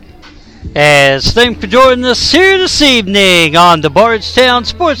As thanks for joining us here this evening on the Bardstown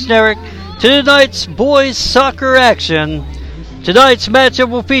Sports Network to tonight's boys soccer action. Tonight's matchup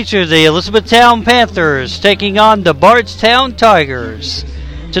will feature the Elizabethtown Panthers taking on the Bardstown Tigers.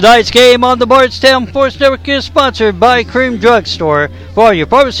 Tonight's game on the Bardstown Sports Network is sponsored by Cream Drugstore. For all your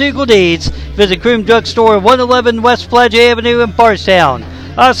pharmaceutical needs, visit Cream Drugstore, 111 West Pledge Avenue in Bardstown.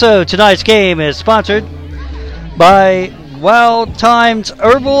 Also, tonight's game is sponsored by Wild Times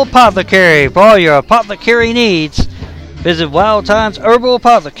Herbal Apothecary. For all your apothecary needs, visit Wild Times Herbal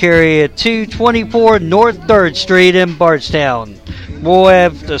Apothecary at 224 North 3rd Street in Bardstown. We'll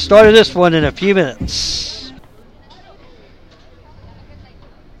have the start of this one in a few minutes.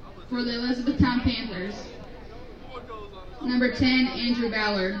 For the Elizabethtown Panthers, number 10, Andrew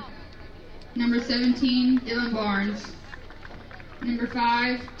Ballard. Number 17, Dylan Barnes. Number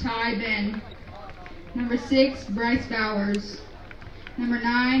 5, Ty Ben. Number 6, Bryce Bowers. Number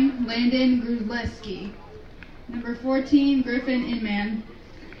 9, Landon Grudleski. Number 14, Griffin Inman.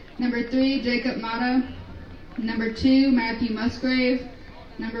 Number 3, Jacob Mata. Number 2, Matthew Musgrave.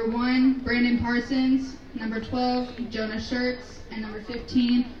 Number 1, Brandon Parsons. Number 12, Jonah Schertz. And number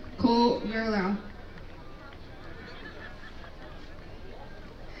 15, Cole Verlau.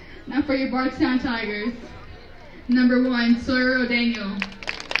 Now for your Bardstown Tigers. Number 1, Sawyer O'Daniel.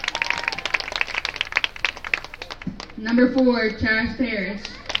 Number 4, Travis Parrish.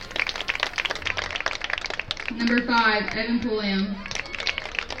 Number 5, Evan Pulliam.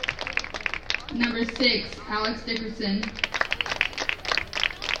 Number 6, Alex Dickerson.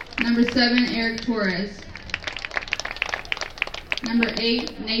 Number 7, Eric Torres. Number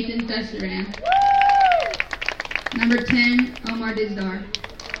 8, Nathan Fescheran. Number 10, Omar Dizdar.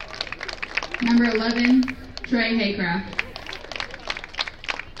 Number 11, Trey Haycraft.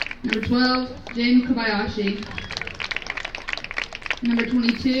 Number 12, Jin Kobayashi. Number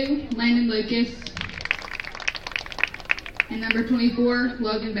 22, Landon Lucas. And number 24,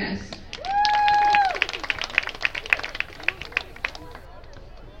 Logan Best.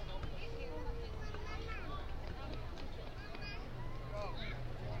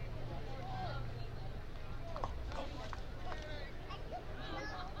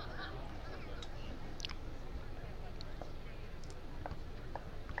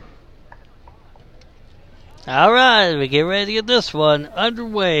 All right, we get ready to get this one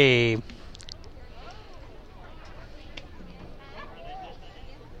underway.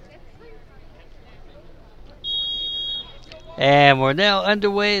 And we're now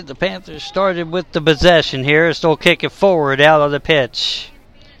underway. The Panthers started with the possession here. Still kicking forward out on the pitch.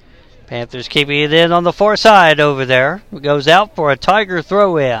 Panthers keeping it in on the far side over there. It goes out for a Tiger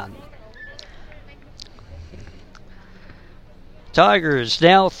throw-in. Tigers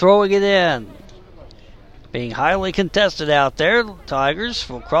now throwing it in. Being highly contested out there. Tigers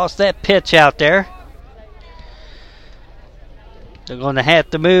will cross that pitch out there. They're going to have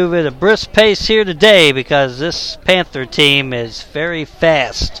to move at a brisk pace here today because this Panther team is very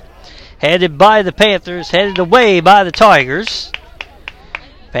fast. Headed by the Panthers, headed away by the Tigers.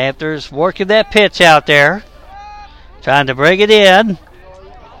 Panthers working that pitch out there. Trying to bring it in.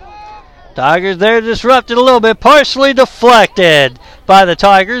 Tigers there disrupted a little bit, partially deflected by the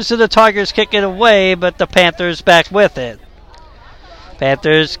Tigers, and the Tigers kick it away, but the Panthers back with it.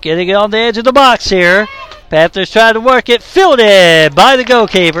 Panthers getting it on the edge of the box here. Panthers trying to work it, fielded by the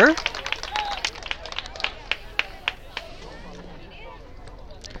goalkeeper.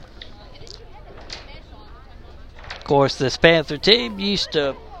 Of course, this Panther team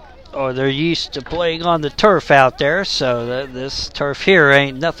they're used to playing on the turf out there, so this turf here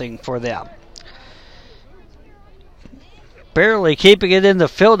ain't nothing for them. Barely keeping it in the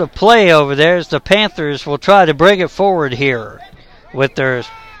field of play over there as the Panthers will try to bring it forward here with their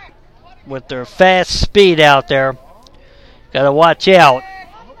fast speed out there. Got to watch out.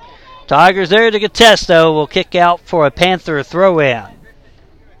 Tigers there to contest, though, will kick out for a Panther throw-in.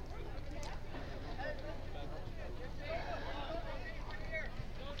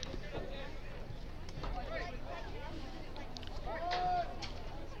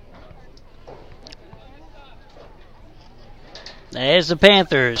 There's the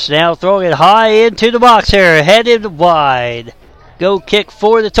Panthers now throwing it high into the box here, headed wide. Go kick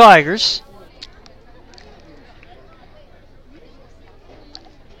for the Tigers.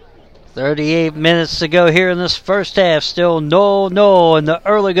 38 minutes to go here in this first half. Still 0-0 in the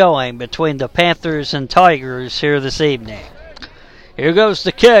early going between the Panthers and Tigers here this evening. Here goes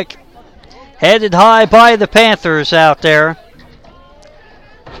the kick. Headed high by the Panthers out there.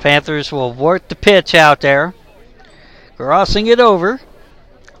 Panthers will work the pitch out there. Crossing it over.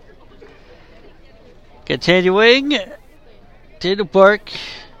 Continuing to the work.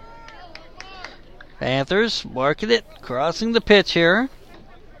 Panthers working it, crossing the pitch here.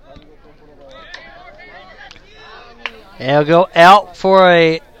 And he'll go out for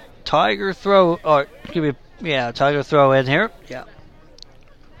a Tiger throw, or give me, Tiger throw in here. Yeah.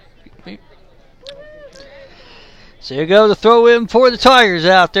 So you go to throw in for the Tigers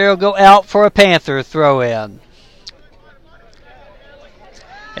out there. He'll go out for a Panther throw in.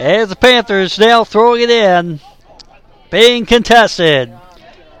 As the Panthers now throwing it in, being contested.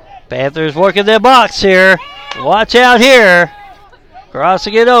 Panthers working their box here. Watch out here.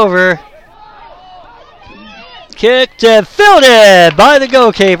 Crossing it over. Kicked and fielded by the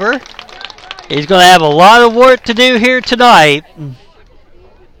goalkeeper. He's going to have a lot of work to do here tonight.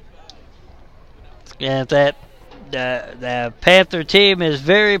 And that the Panther team is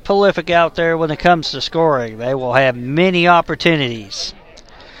very prolific out there when it comes to scoring. They will have many opportunities.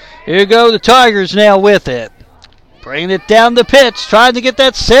 Here go the Tigers now with it. Bringing it down the pitch, trying to get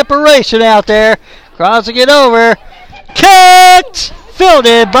that separation out there. Crossing it over. Kicked!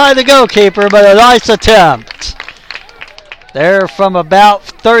 Fielded by the goalkeeper, but a nice attempt. They're from about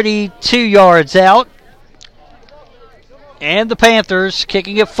 32 yards out. And the Panthers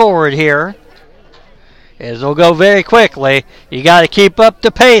kicking it forward here. As they'll go very quickly. You got to keep up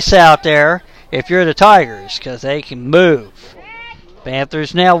the pace out there if you're the Tigers, because they can move.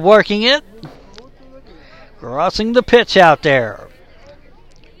 Panthers now working it. Crossing the pitch out there.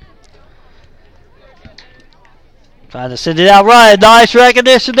 Trying to send it out right. Nice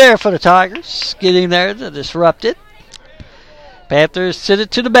recognition there for the Tigers. Getting there to disrupt it. Panthers send it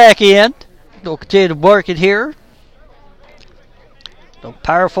to the back end. They'll continue to work it here. Those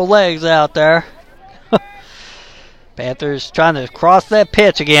powerful legs out there. Panthers trying to cross that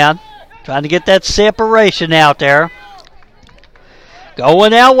pitch again. Trying to get that separation out there.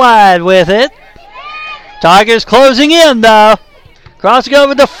 Going out wide with it. Tigers closing in though. Crossing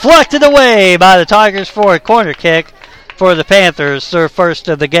over, deflected away by the Tigers for a corner kick for the Panthers, their first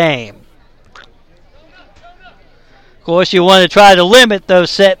of the game. Of course, you want to try to limit those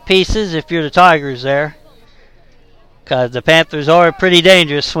set pieces if you're the Tigers there, because the Panthers are pretty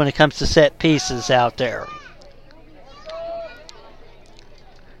dangerous when it comes to set pieces out there.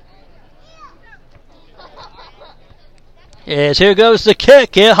 Yes, here goes the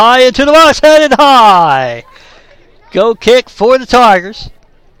kick. Hit high into the box, headed high. Go kick for the Tigers.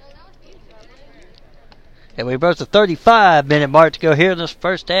 And we broke the 35-minute mark to go here in this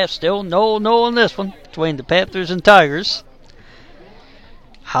first half. Still no on this one between the Panthers and Tigers.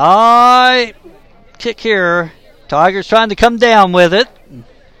 High kick here. Tigers trying to come down with it.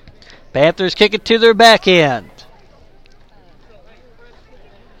 Panthers kick it to their back end.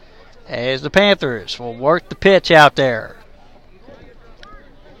 As the Panthers will work the pitch out there.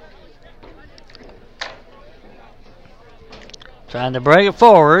 Trying to bring it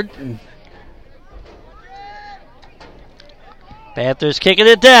forward. Panthers kicking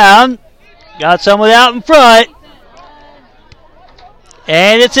it down. Got someone out in front.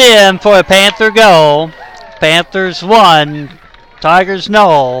 And it's in for a Panther goal. Panthers 1, Tigers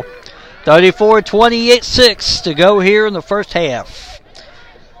 0. 34-28-6 to go here in the first half.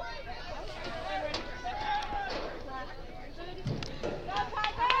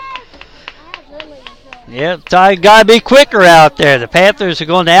 Yeah, Tigers got to be quicker out there. The Panthers are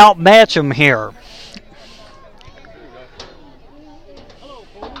going to outmatch them here.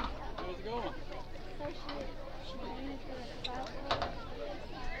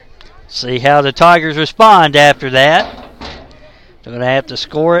 See how the Tigers respond after that. They're going to have to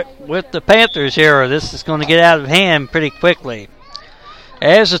score it with the Panthers here, or this is going to get out of hand pretty quickly.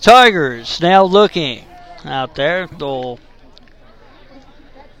 As the Tigers now looking out there, they'll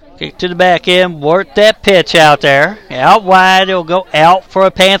kick to the back end, work that pitch out there. Out wide, it'll go out for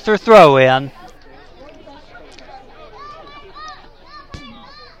a Panther throw in.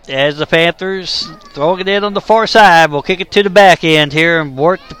 As the Panthers throwing it in on the far side, we'll kick it to the back end here and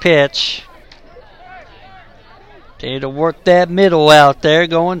work the pitch. Continue to work that middle out there,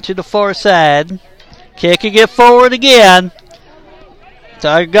 going to the far side. Kicking it forward again.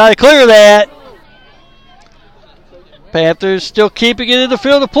 Tiger got to clear that. Panthers still keeping it in the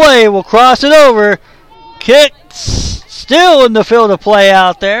field of play. We'll cross it over. Kick still in the field of play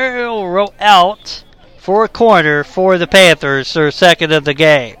out there. It'll roll out for a corner for the Panthers, their second of the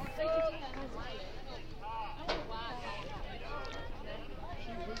game.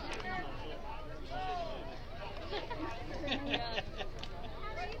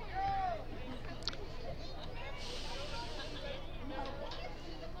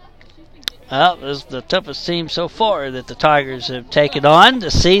 Well, this is the toughest team so far that the Tigers have taken on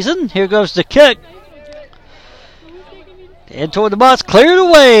this season. Here goes the kick. In toward the box, cleared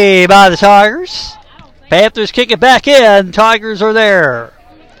away by the Tigers. Panthers kick it back in. Tigers are there.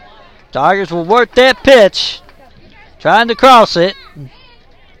 Tigers will work that pitch. Trying to cross it.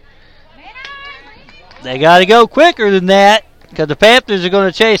 They got to go quicker than that because the Panthers are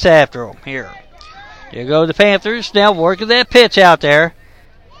going to chase after them here. Here go the Panthers now working that pitch out there.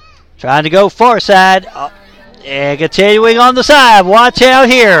 Trying to go far side. And continuing on the side. Watch out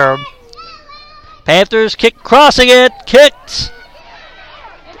here. Panthers crossing it.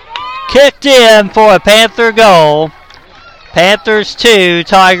 Kicked in for a Panther goal. Panthers 2,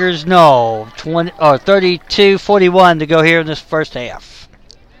 Tigers no. 32-41 to go here in this first half.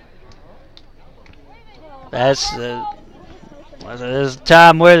 That's the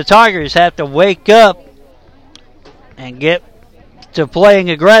time where the Tigers have to wake up and get to playing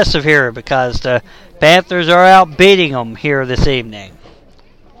aggressive here because the Panthers are out beating them here this evening.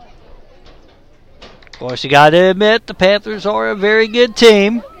 Of course, you got to admit the Panthers are a very good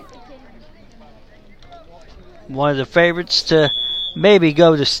team. One of the favorites to maybe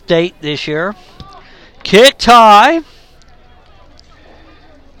go to state this year. Kicked high.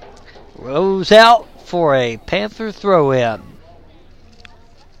 Rose out for a Panther throw-in.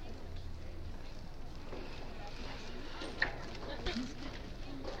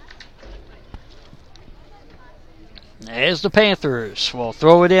 As the Panthers will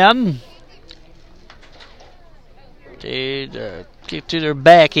throw it in. They get to their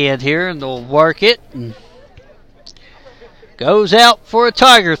back end here and they'll work it. Goes out for a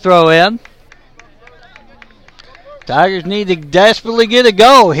Tiger throw-in. Tigers need to desperately get a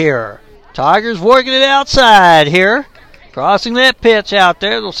goal here. Tigers working it outside here. Crossing that pitch out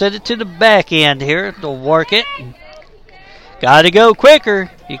there. They'll send it to the back end here. They'll work it. Got to go quicker.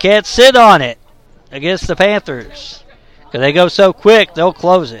 You can't sit on it against the Panthers. Because they go so quick, they'll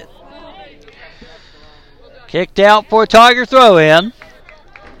close it. Kicked out for a Tiger throw-in.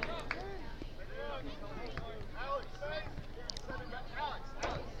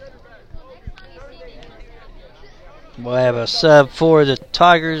 We'll have a sub for the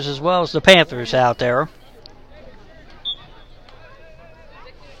Tigers as well as the Panthers out there.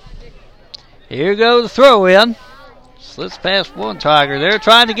 Here goes the throw-in. Slits past one Tiger. They're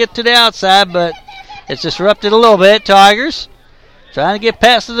trying to get to the outside, but it's disrupted a little bit. Tigers trying to get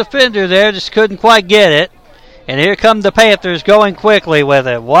past the defender there, just couldn't quite get it. And here come the Panthers going quickly with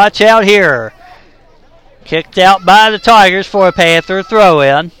it. Watch out here. Kicked out by the Tigers for a Panther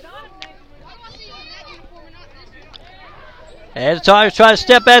throw-in. And the Tigers try to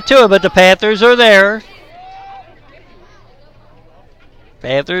step out to it, but the Panthers are there.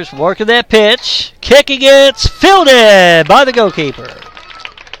 Panthers working that pitch. Kicking it. Fielded by the goalkeeper.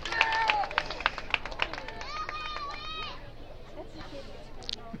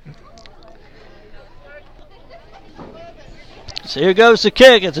 So here goes the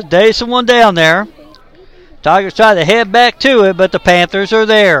kick. It's a decent one down there. Tigers try to head back to it, but the Panthers are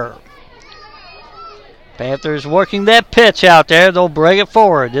there. Panthers working that pitch out there. They'll bring it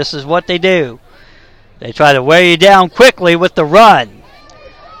forward. This is what they do. They try to wear you down quickly with the run.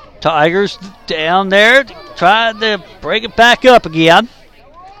 Tigers down there trying to bring it back up again.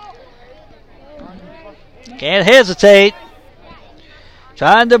 Can't hesitate.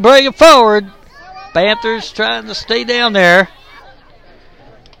 Trying to bring it forward. Panthers trying to stay down there.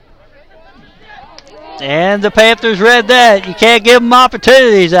 And the Panthers read that. You can't give them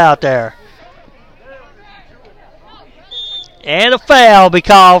opportunities out there. And a foul be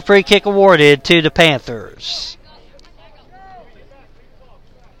called. Free kick awarded to the Panthers.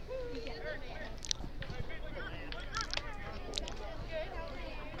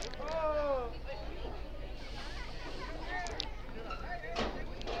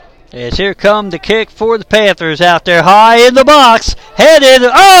 As here come the kick for the Panthers out there high in the box. Headed.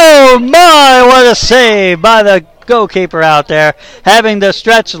 Oh my, what a save by the goalkeeper out there. Having to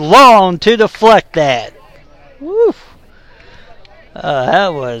stretch long to deflect that. Woo.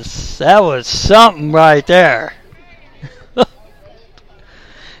 That was something right there.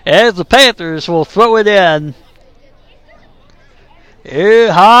 As the Panthers will throw it in.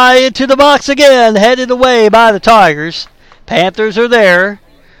 Here, high into the box again. Headed away by the Tigers. Panthers are there.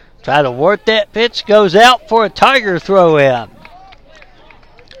 Try to work that pitch. Goes out for a Tiger throw-in.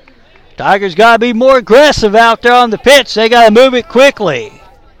 Tigers got to be more aggressive out there on the pitch. They got to move it quickly.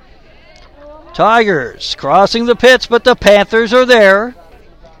 Tigers crossing the pitch, but the Panthers are there.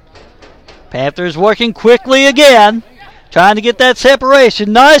 Panthers working quickly again. Trying to get that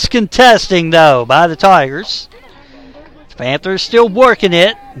separation. Nice contesting, though, by the Tigers. Panthers still working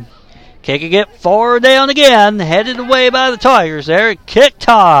it. Kicking it far down again. Headed away by the Tigers there. Kicked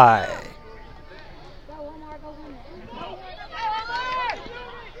high.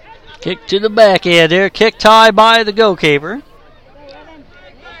 Kick to the back end there. Kick tie by the goalkeeper.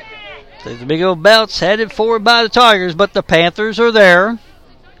 There's a big old bounce headed forward by the Tigers, but the Panthers are there.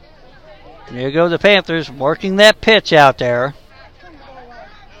 And there go the Panthers working that pitch out there.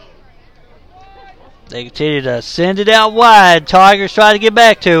 They continue to send it out wide. Tigers try to get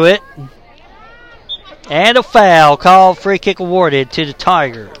back to it. And a foul called, free kick awarded to the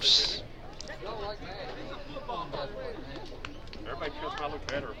Tigers.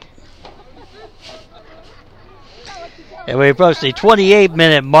 And we approach the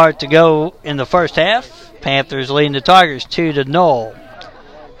 28-minute mark to go in the first half. Panthers leading the Tigers 2-0.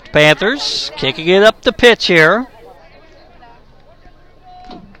 Panthers kicking it up the pitch here.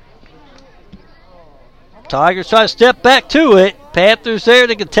 Tigers try to step back to it. Panthers there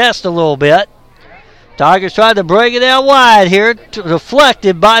to contest a little bit. Tigers trying to bring it out wide here.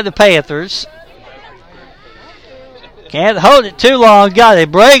 Deflected by the Panthers. Can't hold it too long. Got to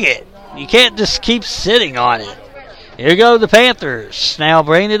bring it. You can't just keep sitting on it. Here go the Panthers. Now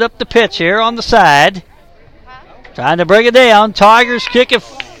bringing it up the pitch here on the side. Trying to bring it down. Tigers kick it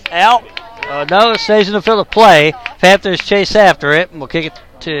out. No, it stays in the field of play. Panthers chase after it. And we'll kick it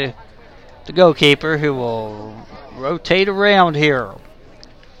to the goalkeeper, who will rotate around here.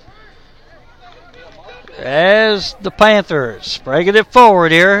 As the Panthers bringing it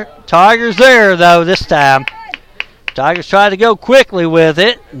forward here. Tigers there, though, this time. Tigers trying to go quickly with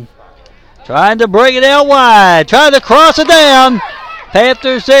it. Trying to bring it out wide. Trying to cross it down.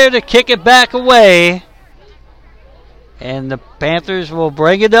 Panthers there to kick it back away. And the Panthers will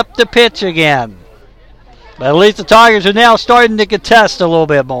bring it up the pitch again. But at least the Tigers are now starting to contest a little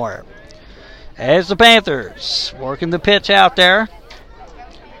bit more. As the Panthers working the pitch out there.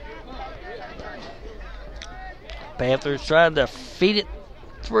 Panthers trying to feed it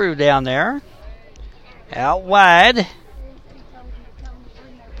through down there. Out wide.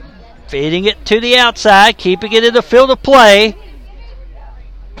 Feeding it to the outside. Keeping it in the field of play.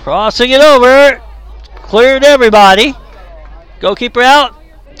 Crossing it over. Cleared everybody. Goalkeeper out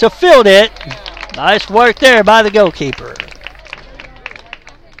to field it. Nice work there by the goalkeeper.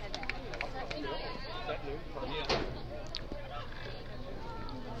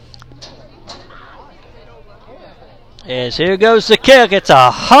 As here goes the kick. It's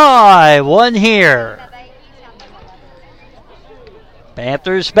a high one here.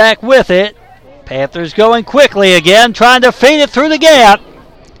 Panthers back with it. Panthers going quickly again, trying to feed it through the gap.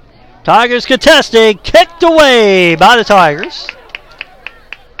 Tigers contesting, kicked away by the Tigers.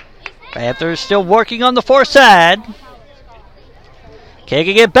 Panthers still working on the far side.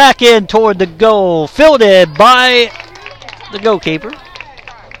 Kicking it back in toward the goal, fielded by the goalkeeper.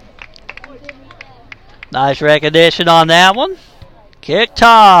 Nice recognition on that one. Kick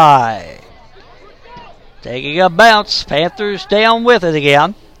tie. Taking a bounce. Panthers down with it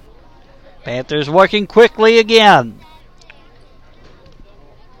again. Panthers working quickly again.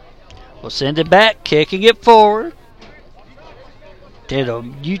 We'll send it back. Kicking it forward.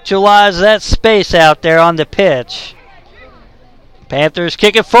 To utilize that space out there on the pitch. Panthers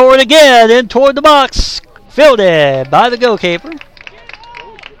kick it forward again. In toward the box. Fielded by the goalkeeper.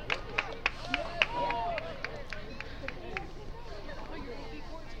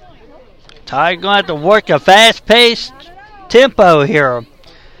 Tigers going to have to work a fast-paced tempo here.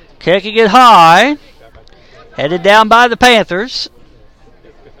 Kicking it high. Headed down by the Panthers.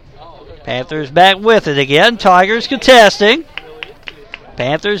 Panthers back with it again. Tigers contesting.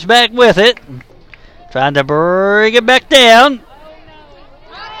 Panthers back with it. Trying to bring it back down.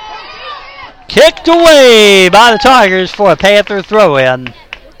 Kicked away by the Tigers for a Panther throw-in.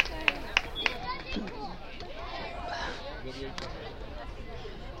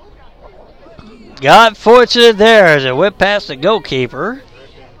 Got fortunate there as it went past the goalkeeper.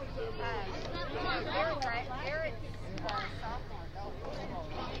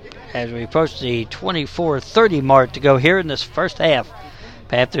 As we approach the 24:30 mark to go here in this first half.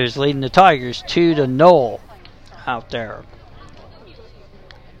 Panthers leading the Tigers 2-0 out there.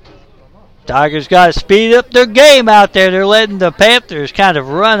 Tigers got to speed up their game out there. They're letting the Panthers kind of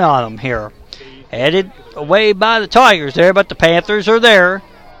run on them here. Headed away by the Tigers there, but the Panthers are there.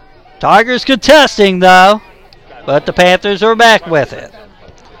 Tigers contesting, though, but the Panthers are back with it.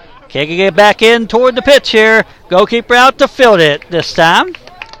 Kicking it back in toward the pitch here. Goalkeeper out to field it this time.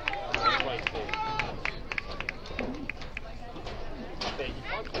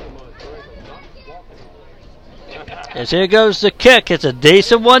 As here goes the kick. It's a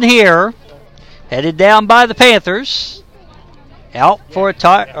decent one here. Headed down by the Panthers. Out for a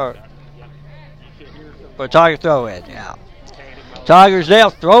Tiger throw-in. Yeah. Tigers now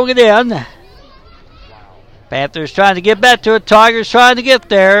throwing it in. Panthers trying to get back to it. Tigers trying to get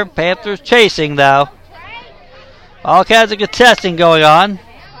there. Panthers chasing, though. All kinds of contesting going on.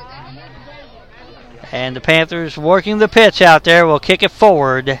 And the Panthers working the pitch out there. Will kick it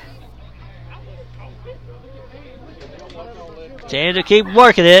forward. Continue to keep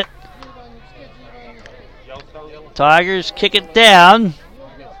working it. Tigers kick it down.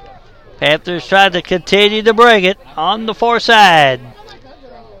 Panthers trying to continue to bring it on the far side.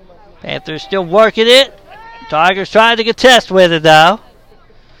 Panthers still working it. Tigers trying to contest with it, though.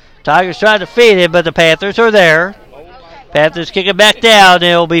 Tigers trying to feed it, but the Panthers are there. Panthers kick it back down, and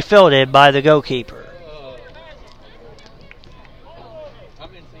it will be fielded by the goalkeeper.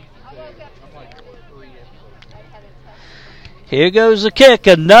 Here goes the kick.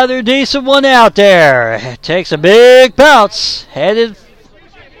 Another decent one out there. It takes a big bounce. Headed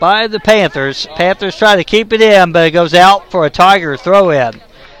by the Panthers. Panthers try to keep it in, but it goes out for a Tiger throw-in.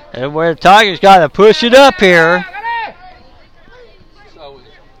 And where the Tigers got to push it up here.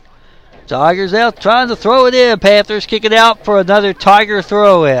 Tigers out trying to throw it in. Panthers kick it out for another Tiger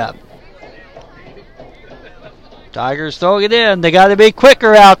throw-in. Tigers throwing it in. They got to be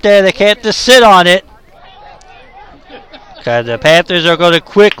quicker out there. They can't just sit on it. Because the Panthers are going to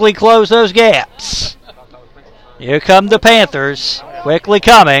quickly close those gaps. Here come the Panthers. Quickly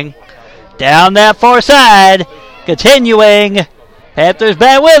coming. Down that far side. Continuing. Panthers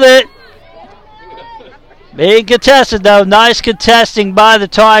back with it. Being contested, though. Nice contesting by the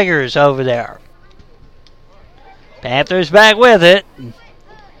Tigers over there. Panthers back with it.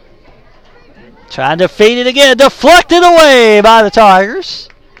 Trying to feed it again. Deflected away by the Tigers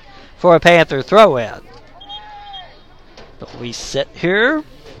for a Panther throw-in. But we sit here.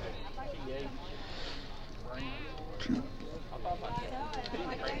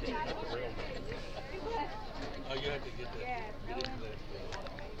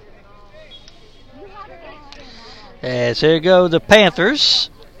 As here go the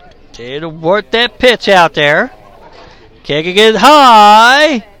Panthers. It'll work that pitch out there. Kicking it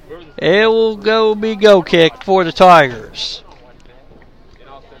high. It will be goal kick for the Tigers.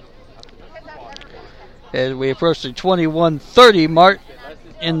 As we approach the 21:30 mark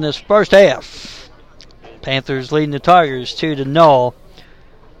in this first half. Panthers leading the Tigers 2-0.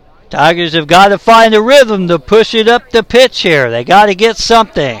 Tigers have got to find a rhythm to push it up the pitch here. They got to get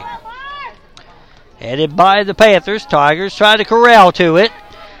something. Headed by the Panthers. Tigers try to corral to it.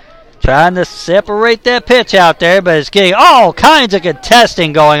 Trying to separate that pitch out there, but it's getting all kinds of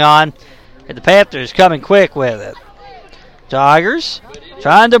contesting going on. And the Panthers coming quick with it. Tigers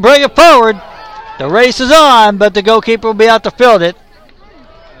trying to bring it forward. The race is on, but the goalkeeper will be out to field it.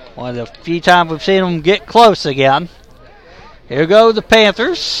 One of the few times we've seen them get close again. Here go the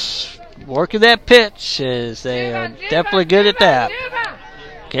Panthers. Working that pitch, as they are definitely good at that.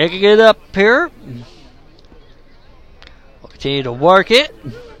 Kicking it up here. We'll continue to work it.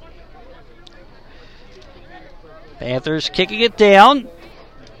 Panthers kicking it down.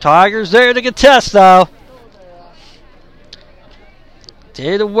 Tigers there to contest, though.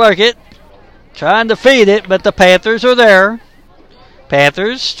 Continue to work it. Trying to feed it, but the Panthers are there.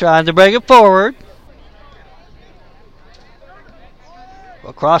 Panthers trying to bring it forward.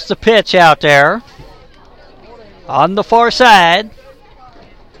 Across the pitch out there. On the far side.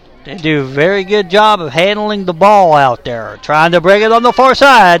 They do a very good job of handling the ball out there. Trying to bring it on the far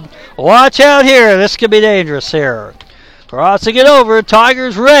side. Watch out here. This could be dangerous here. Crossing it over.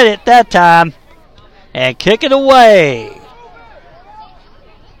 Tigers read it that time. And kick it away.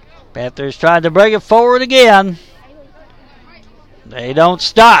 Panthers trying to bring it forward again. They don't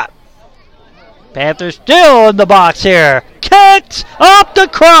stop. Panthers still in the box here. Kicked up the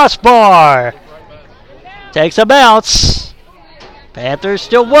crossbar. Takes a bounce. Panthers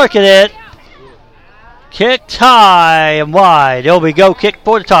still working it. Kicked high and wide. It'll be go kick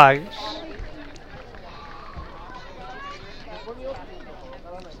for the Tigers.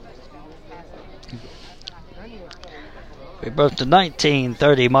 We broke the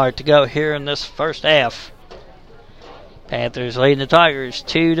 19:30 mark to go here in this first half. Panthers leading the Tigers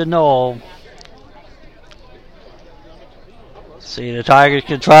 2-0. See, the Tigers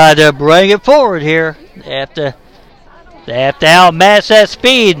can try to bring it forward here. They have to outmatch that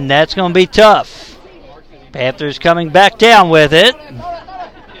speed, and that's going to be tough. Panthers coming back down with it.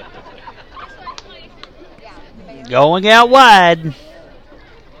 Going out wide.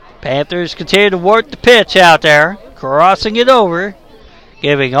 Panthers continue to work the pitch out there. Crossing it over.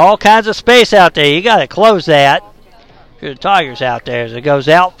 Giving all kinds of space out there. You got to close that. Here's the Tigers out there as it goes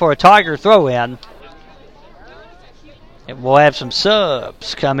out for a Tiger throw-in. And we'll have some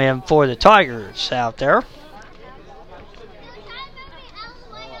subs come in for the Tigers out there.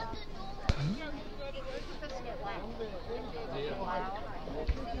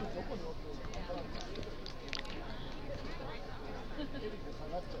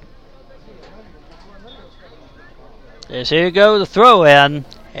 As here go the throw in,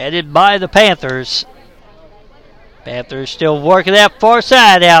 headed by the Panthers. Panthers still working that far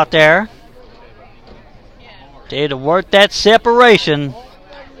side out there. Need to work that separation.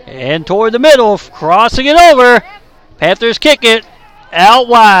 And toward the middle, crossing it over. Panthers kick it out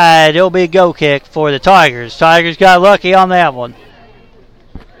wide. It'll be a go kick for the Tigers. Tigers got lucky on that one.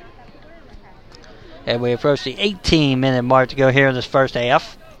 And we approach the 18-minute mark to go here in this first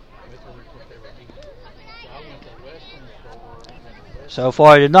half. So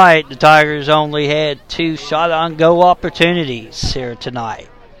far tonight, the Tigers only had 2 shot-on-goal opportunities here tonight.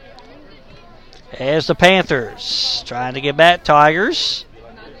 As the Panthers trying to get back, Tigers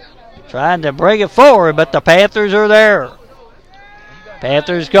trying to bring it forward, but the Panthers are there.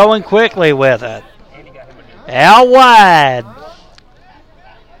 Panthers going quickly with it. Out wide.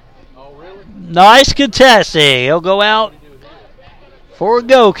 Nice contesting. He'll go out for a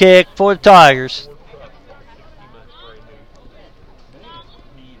go kick for the Tigers.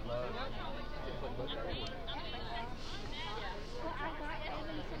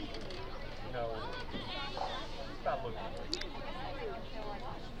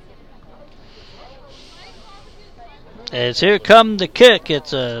 As here come the kick.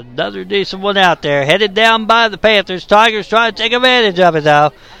 It's another decent one out there. Headed down by the Panthers. Tigers trying to take advantage of it,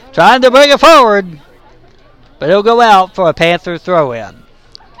 though. Trying to bring it forward. But it'll go out for a Panther throw-in.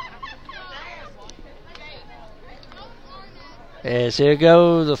 As here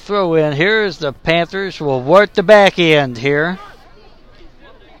go the throw-in here as the Panthers will work the back end here.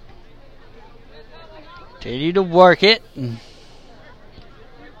 Continue to work it.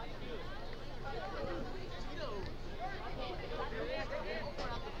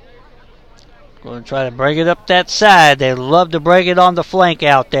 Going to try to bring it up that side. They love to bring it on the flank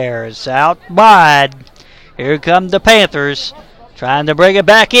out there. It's out wide. Here come the Panthers. Trying to bring it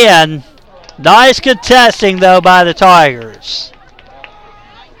back in. Nice contesting, though, by the Tigers.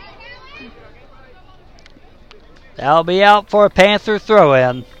 That'll be out for a Panther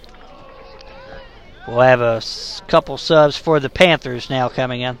throw-in. We'll have a couple subs for the Panthers now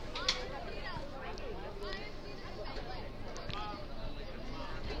coming in.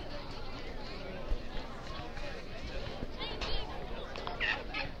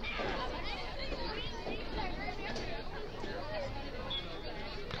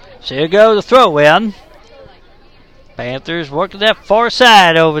 So here go the throw-in. Panthers working that far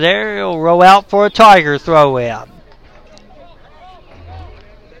side over there. He'll roll out for a Tiger throw-in.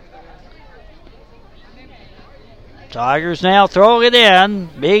 Tigers now throwing it in.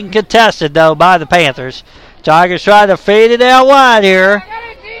 Being contested, though, by the Panthers. Tigers trying to feed it out wide here.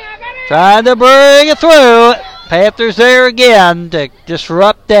 Trying to bring it through. Panthers there again to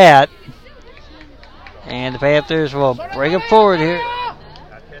disrupt that. And the Panthers will bring it forward here.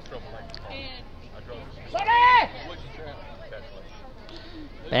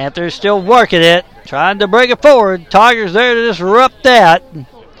 Panthers still working it, trying to bring it forward. Tigers there to disrupt that.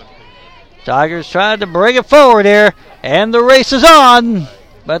 Tigers trying to bring it forward here, and the race is on.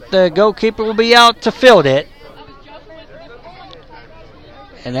 But the goalkeeper will be out to field it.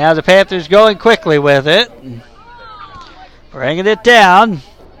 And now the Panthers going quickly with it. Bringing it down.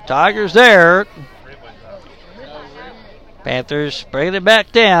 Tigers there. Panthers bringing it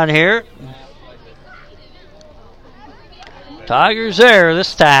back down here. Tigers there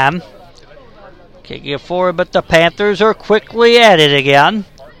this time. Can't get forward, but the Panthers are quickly at it again.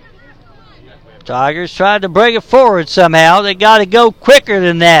 Tigers tried to bring it forward somehow. They got to go quicker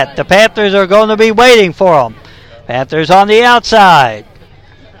than that. The Panthers are going to be waiting for them. Panthers on the outside.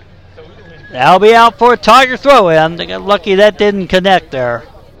 That'll be out for a Tiger throw-in. They got lucky that didn't connect there.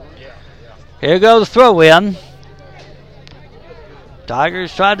 Here goes the throw-in.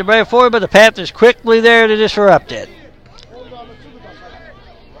 Tigers tried to bring it forward, but the Panthers quickly there to disrupt it.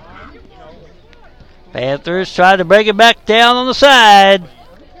 Panthers try to bring it back down on the side.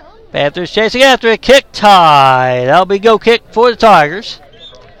 Panthers chasing after it. Kick tie. That'll be go kick for the Tigers.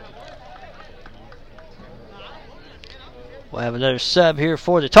 We'll have another sub here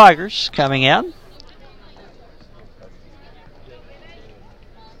for the Tigers coming in.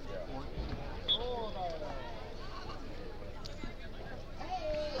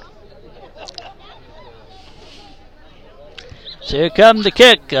 So here comes the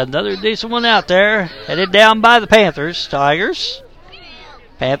kick. Another decent one out there. Headed down by the Panthers. Tigers.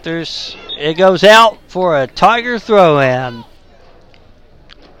 Panthers, it goes out for a Tiger throw-in.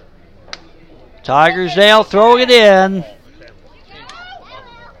 Tigers now throwing it in.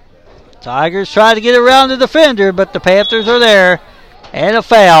 Tigers try to get around the defender, but the Panthers are there. And a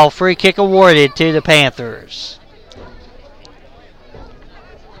foul. Free kick awarded to the Panthers.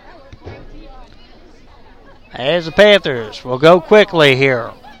 As the Panthers will go quickly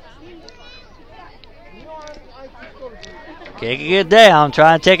here. Kicking it down,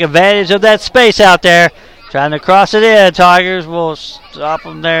 trying to take advantage of that space out there. Trying to cross it in. Tigers will stop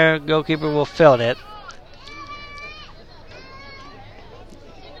them there. Goalkeeper will field it.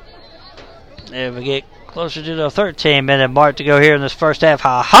 And we get closer to the 13-minute mark to go here in this first half.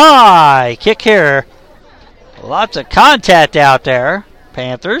 High kick here. Lots of contact out there.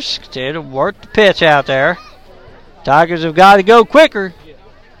 Panthers continue to work the pitch out there. Tigers have got to go quicker.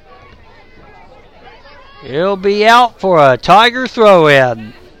 He'll be out for a Tiger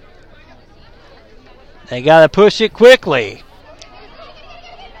throw-in. They got to push it quickly.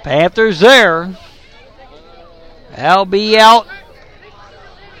 Panthers there. That'll be out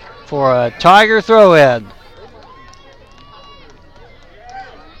for a Tiger throw-in.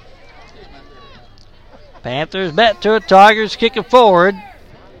 Panthers back to it. Tigers kicking forward.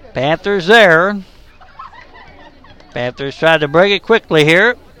 Panthers there. Panthers trying to bring it quickly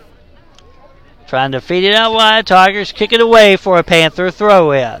here. Trying to feed it out wide. Tigers kick it away for a Panther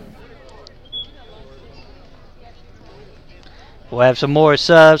throw-in. We'll have some more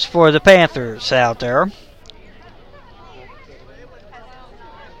subs for the Panthers out there.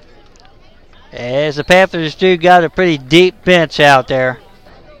 As the Panthers do got a pretty deep bench out there.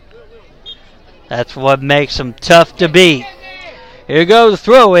 That's what makes them tough to beat. Here goes the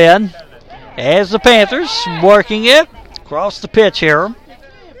throw-in. As the Panthers working it across the pitch here.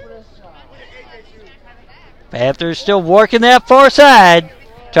 Panthers still working that far side.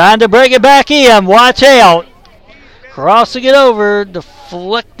 Trying to bring it back in. Watch out. Crossing it over.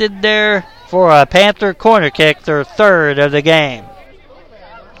 Deflected there for a Panther corner kick. Their third of the game.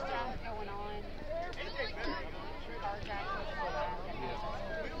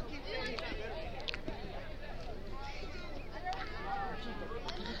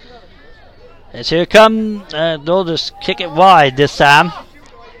 As here come, they'll just kick it wide this time.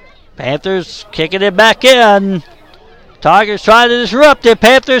 Panthers kicking it back in. Tigers trying to disrupt it.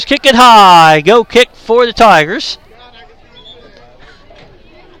 Panthers kick it high. Go kick for the Tigers.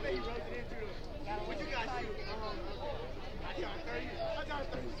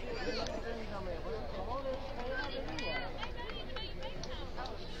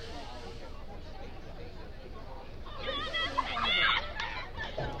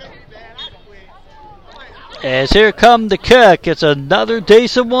 As here come the kick. It's another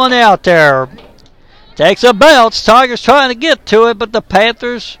decent one out there. Takes a bounce. Tigers trying to get to it, but the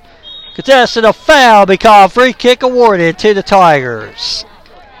Panthers contested a foul because free kick awarded to the Tigers.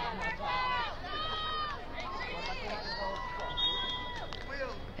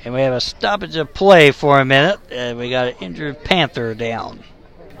 And we have a stoppage of play for a minute. And we got an injured Panther down.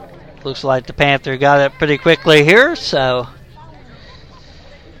 Looks like the Panther got it pretty quickly here, so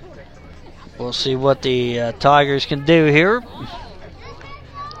we'll see what the Tigers can do here.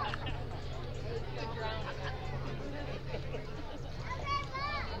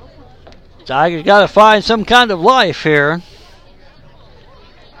 Tigers got to find some kind of life here.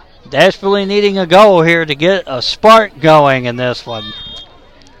 Desperately needing a goal here to get a spark going in this one.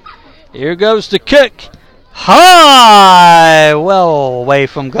 Here goes the kick. High! Well away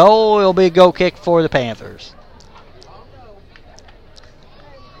from goal. It'll be a goal kick for the Panthers.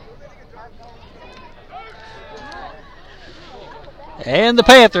 And the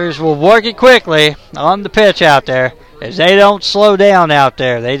Panthers will work it quickly on the pitch out there as they don't slow down out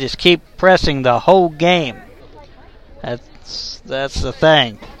there. They just keep pressing the whole game. That's the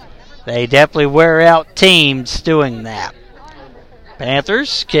thing. They definitely wear out teams doing that.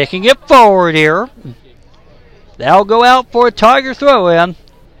 Panthers kicking it forward here. They'll go out for a Tiger throw-in.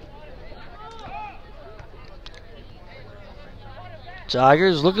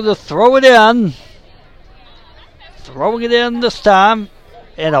 Tigers looking to throw it in. Throwing it in this time,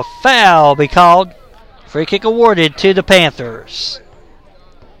 and a foul be called. Free kick awarded to the Panthers.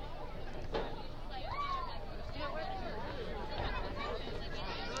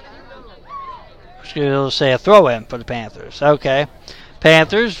 We'll say a throw-in for the Panthers. Okay.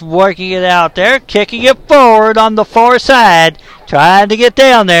 Panthers working it out there, kicking it forward on the far side, trying to get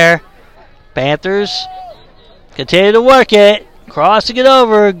down there. Panthers continue to work it, crossing it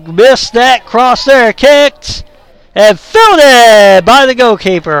over, missed that cross there, kicked. And fielded by the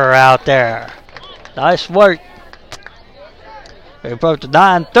goalkeeper out there. Nice work. We approach the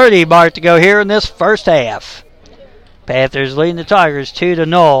 9:30 mark to go here in this first half. Panthers leading the Tigers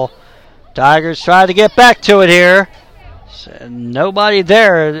 2-0. Tigers try to get back to it here. So nobody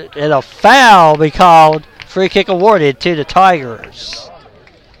there. And a foul be called free kick awarded to the Tigers.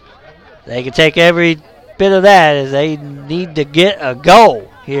 They can take every bit of that as they need to get a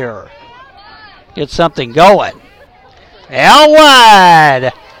goal here. Get something going. Out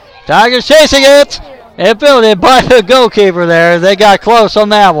wide. Tigers chasing it. And fielded by the goalkeeper there. They got close on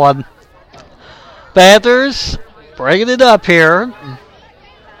that one. Panthers bringing it up here.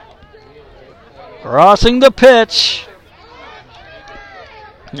 Crossing the pitch.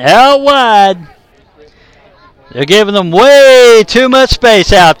 Out wide. They're giving them way too much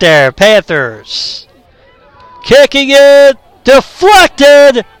space out there. Panthers. Kicking it.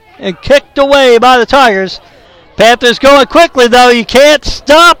 Deflected. And kicked away by the Tigers. Panthers going quickly, though. You can't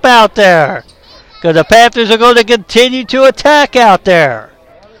stop out there. Because the Panthers are going to continue to attack out there.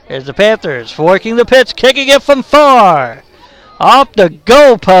 Here's the Panthers working the pitch. Kicking it from far. Off the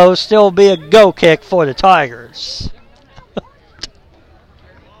goal post. It'll be a goal kick for the Tigers.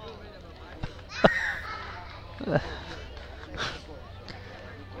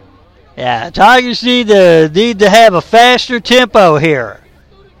 Yeah, Tigers need to have a faster tempo here.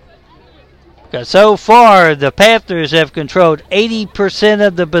 Because so far, the Panthers have controlled 80%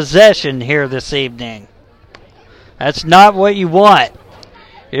 of the possession here this evening. That's not what you want.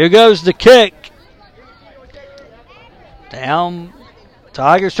 Here goes the kick. Down.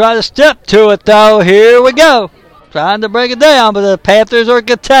 Tigers trying to step to it, though. Here we go. Trying to bring it down, but the Panthers are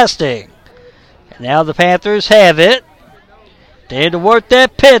contesting. And now the Panthers have it. They had to work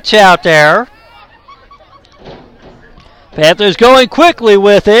that pitch out there. Panthers going quickly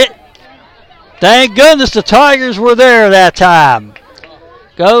with it. Thank goodness the Tigers were there that time.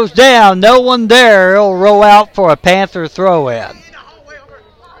 Goes down. No one there. It'll roll out for a Panther throw-in.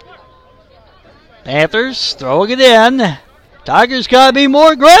 Panthers throwing it in. Tigers got to be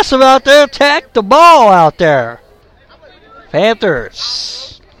more aggressive out there. Attack the ball out there.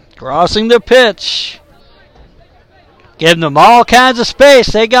 Panthers crossing the pitch. Giving them all kinds of space.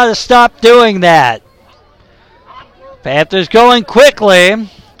 They got to stop doing that. Panthers going quickly.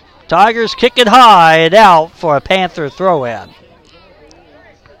 Tigers kick it high and out for a Panther throw-in.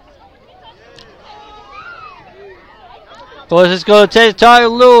 Boys, it's going to take Tiger a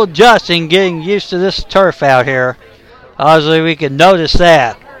little adjusting, getting used to this turf out here. Obviously, we can notice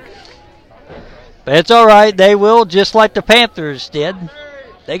that. But it's all right. They will, just like the Panthers did.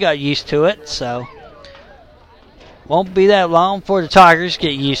 They got used to it, so won't be that long before the Tigers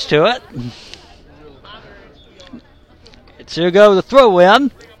get used to it. It's here go the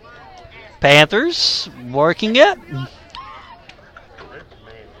throw-in. Panthers working it.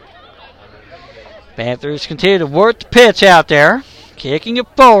 Panthers continue to work the pitch out there. Kicking it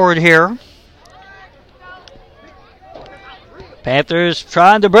forward here. Panthers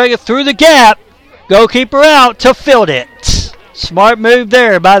trying to bring it through the gap. Goalkeeper out to field it. Smart move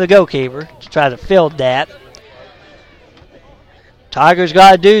there by the goalkeeper to try to field that. Tigers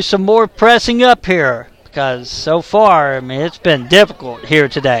got to do some more pressing up here because so far, I mean, it's been difficult here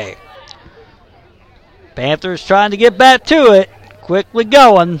today. Panthers trying to get back to it. Quickly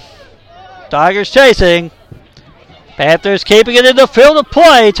going. Tigers chasing. Panthers keeping it in the field of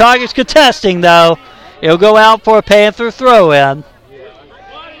play. Tigers contesting, though. It'll go out for a Panther throw-in.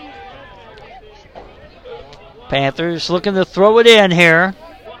 Panthers looking to throw it in here.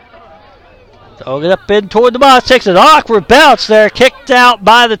 Throw it up in toward the box. Takes an awkward bounce there. Kicked out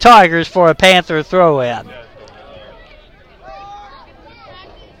by the Tigers for a Panther throw-in.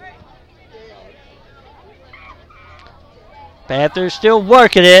 Panthers still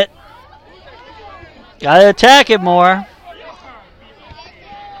working it. Got to attack it more.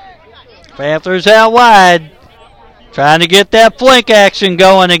 Panthers out wide. Trying to get that flank action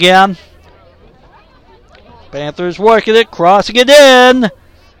going again. Panthers working it, crossing it in.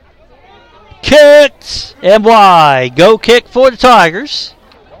 Kicked and wide. Go kick for the Tigers.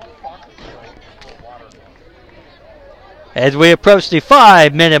 As we approach the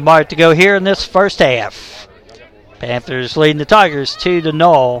 5-minute mark to go here in this first half. Panthers leading the Tigers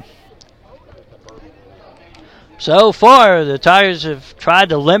 2-0. So far, the Tigers have tried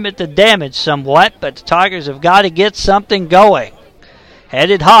to limit the damage somewhat, but the Tigers have got to get something going.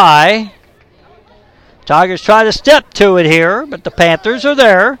 Headed high. Tigers try to step to it here, but the Panthers are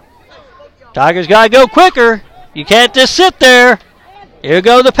there. Tigers got to go quicker. You can't just sit there. Here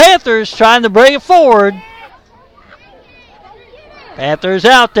go the Panthers trying to bring it forward. Panthers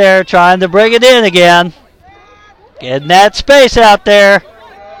out there trying to bring it in again. Getting that space out there.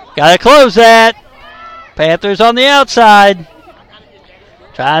 Got to close that. Panthers on the outside.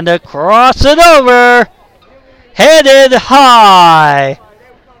 Trying to cross it over. Headed high.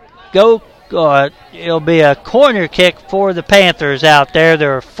 Go. It'll be a corner kick for the Panthers out there.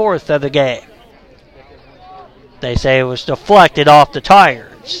 Their fourth of the game. They say it was deflected off the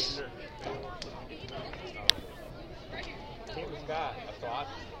Tigers.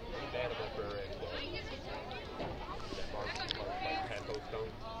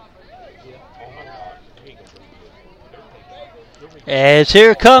 As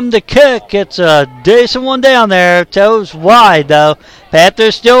here come the kick. It's a decent one down there. Toes wide though.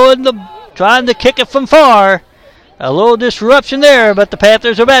 Panthers still trying to kick it from far. A little disruption there, but the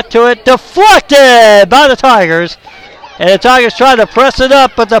Panthers are back to it. Deflected by the Tigers. And the Tigers try to press it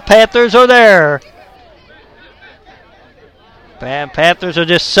up, but the Panthers are there. Panthers are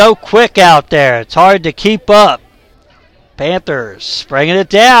just so quick out there. It's hard to keep up. Panthers bringing it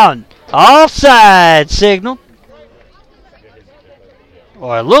down. Offside signal.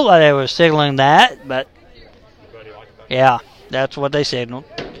 Or it looked like they were signaling that, but yeah, that's what they signaled.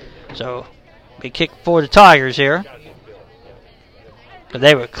 So, big kick for the Tigers here. But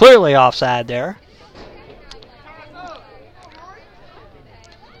they were clearly offside there.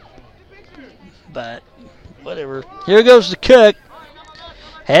 But, whatever. Here goes the kick.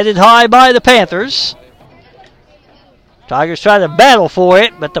 Headed high by the Panthers. Tigers try to battle for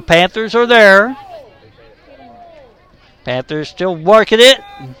it, but the Panthers are there. Panthers still working it.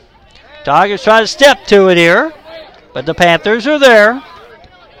 Tigers try to step to it here, but the Panthers are there.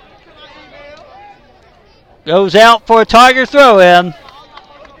 Goes out for a Tiger throw-in.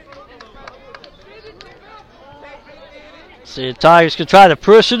 See, the Tigers can try to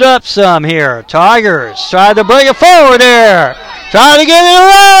push it up some here. Tigers try to bring it forward here. Trying to get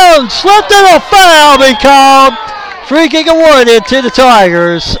it around. Slipped in, a foul be called. Free kick awarded to the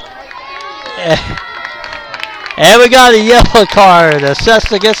Tigers. And we got a yellow card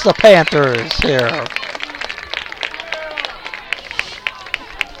assessed against the Panthers here.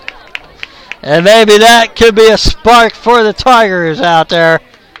 And maybe that could be a spark for the Tigers out there.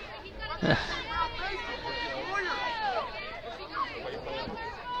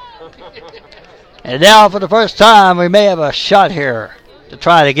 And now for the first time we may have a shot here to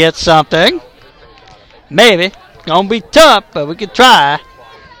try to get something. Maybe. Gonna be tough, but we could try.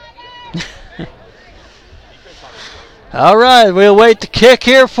 All right, we'll wait the kick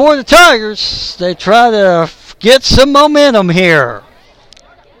here for the Tigers. They try to get some momentum here.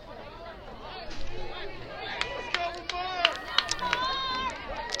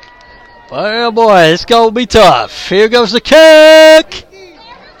 Well, boy, it's going to be tough. Here goes the kick.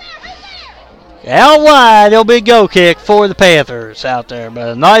 Out wide, it'll be a go kick for the Panthers out there. But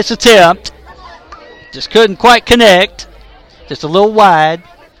a nice attempt. Just couldn't quite connect. Just a little wide.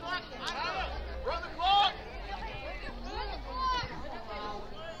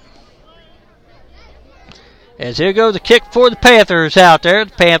 As here goes the kick for the Panthers out there.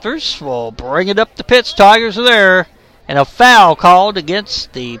 The Panthers will bring it up the pitch. Tigers are there. And a foul called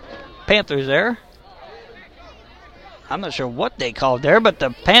against the Panthers there. I'm not sure what they called there, but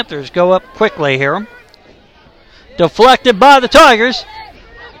the Panthers go up quickly here. Deflected by the Tigers.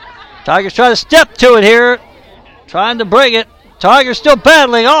 Tigers try to step to it here. Trying to bring it. Tigers still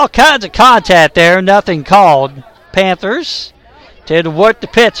battling. All kinds of contact there. Nothing called. Panthers tend to work the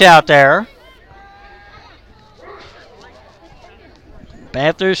pitch out there.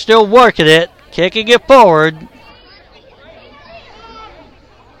 Panthers still working it. Kicking it forward.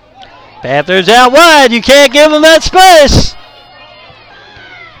 Panthers out wide. You can't give them that space.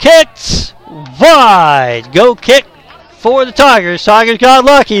 Kicks wide. Go kick for the Tigers. Tigers got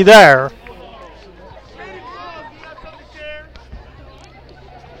lucky there.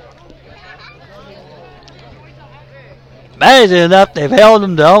 Amazing enough, they've held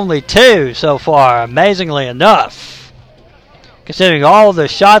them to only 2 so far. Amazingly enough. Considering all the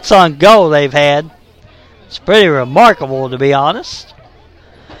shots on goal they've had. It's pretty remarkable, to be honest.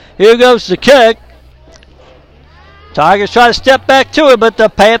 Here goes the kick. Tigers try to step back to it, but the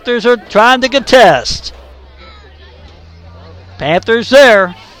Panthers are trying to contest. Panthers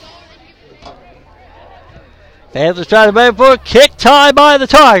there. Panthers try to make for a kick tie by the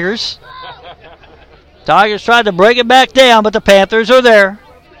Tigers. Tigers tried to bring it back down, but the Panthers are there.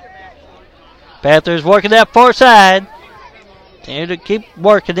 Panthers working that far side. Continue to keep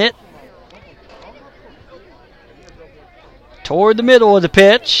working it. Toward the middle of the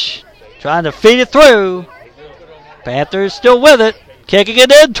pitch. Trying to feed it through. Panthers still with it. Kicking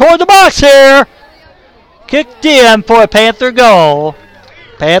it in toward the box here. Kicked in for a Panther goal.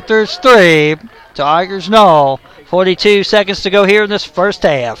 Panthers 3. Tigers 0. 42 seconds to go here in this first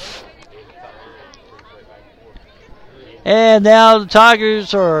half. And now the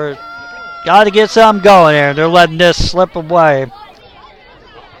Tigers are got to get something going here. They're letting this slip away.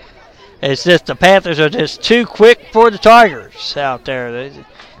 It's just the Panthers are just too quick for the Tigers out there.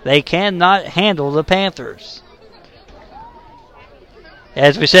 They cannot handle the Panthers.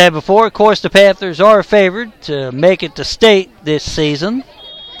 As we said before, of course, the Panthers are favored to make it to state this season.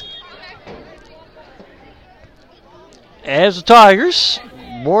 As the Tigers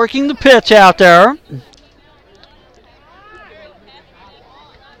working the pitch out there.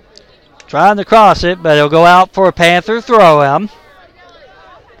 Trying to cross it, but it'll go out for a Panther throw-in.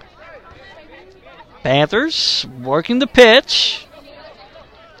 Panthers working the pitch.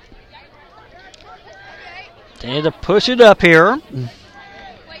 They need to push it up here.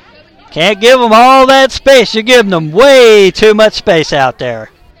 Can't give them all that space. You're giving them way too much space out there.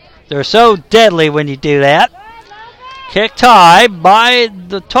 They're so deadly when you do that. Kicked high by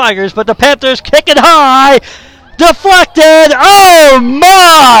the Tigers, but the Panthers kick it high. Deflected. Oh,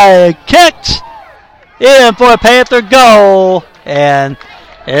 my. Kicked in for a Panther goal. And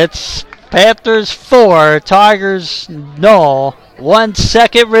it's Panthers 4, Tigers 0. 1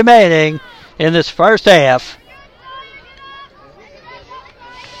 second remaining in this first half.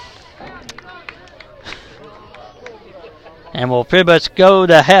 And we'll pretty much go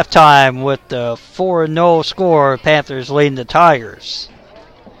to halftime with the 4-0 score. Panthers leading the Tigers.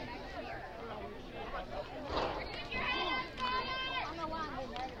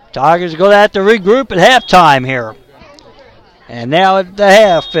 Tigers are going to have to regroup at halftime here. And now at the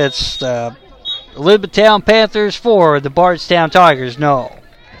half, it's the Elizabethtown Panthers 4, the Bardstown Tigers 0.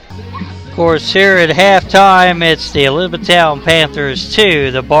 Of course, here at halftime, it's the Elizabethtown Panthers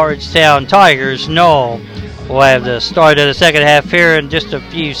 2, the Bardstown Tigers 0. We'll have the start of the second half here in just a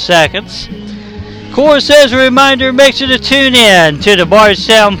few seconds. Of course, as a reminder, make sure to tune in to the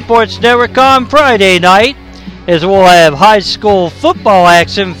Bardstown Sports Network on Friday night, as we'll have high school football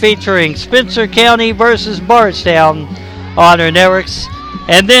action featuring Spencer County versus Bardstown on our networks.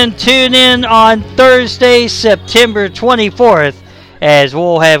 And then tune in on Thursday, September 24th, as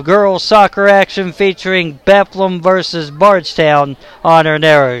we'll have girls soccer action featuring Bethlehem versus Bardstown on our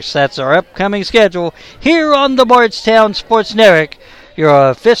networks. That's our upcoming schedule here on the Bardstown Sports Network, your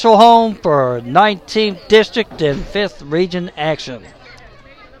official home for 19th District and 5th Region action.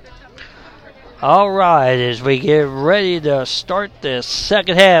 All right, as we get ready to start this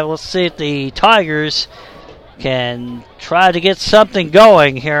second half, let's see if the Tigers can try to get something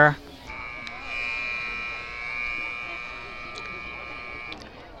going here.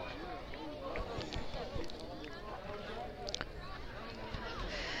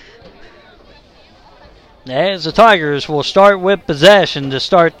 As the Tigers will start with possession to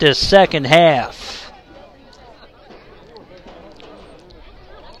start this second half.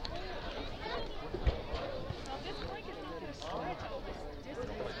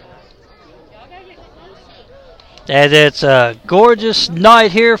 And it's a gorgeous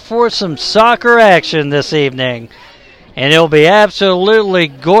night here for some soccer action this evening. And it'll be absolutely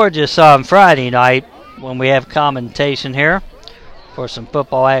gorgeous on Friday night when we have commentation here for some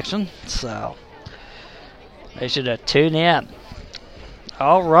football action. So they should have tuned in.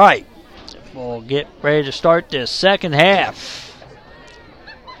 All right. We'll get ready to start this second half.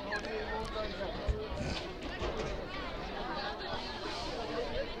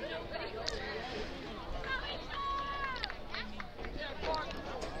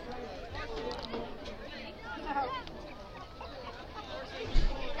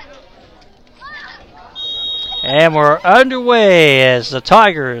 And we're underway as the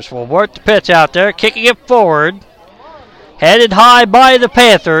Tigers will work the pitch out there, kicking it forward. Headed high by the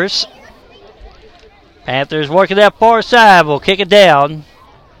Panthers. Panthers working that far side, will kick it down.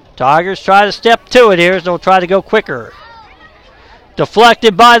 Tigers try to step to it here, so they'll try to go quicker.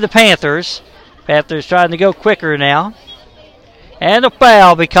 Deflected by the Panthers. Panthers trying to go quicker now. And a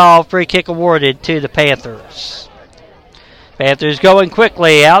foul be called, free kick awarded to the Panthers. Panthers going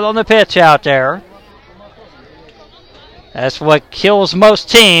quickly out on the pitch out there. That's what kills most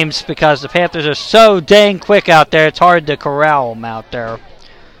teams, because the Panthers are so dang quick out there, it's hard to corral them out there.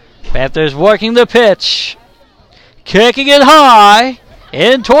 Panthers working the pitch. Kicking it high.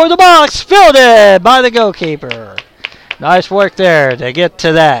 In toward the box. Fielded by the goalkeeper. Nice work there to get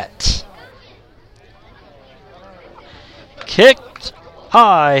to that. Kicked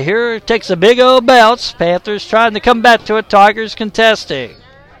high. Here takes a big old bounce. Panthers trying to come back to it. Tigers contesting.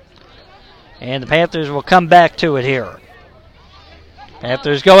 And the Panthers will come back to it here.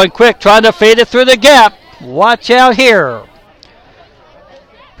 Panthers going quick, trying to feed it through the gap. Watch out here.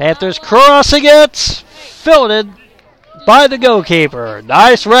 Panthers crossing it. Fielded by the goalkeeper.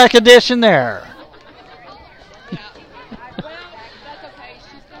 Nice recognition there.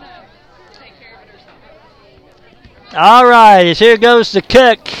 All right, here goes the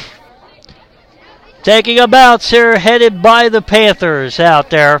kick. Taking a bounce here, headed by the Panthers out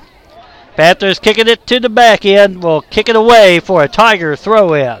there. Panthers kicking it to the back end. Will kick it away for a Tiger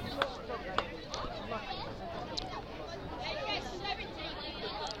throw in.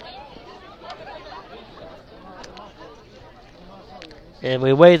 And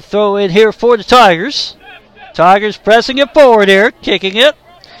we wait to throw in here for the Tigers. Tigers pressing it forward here, kicking it.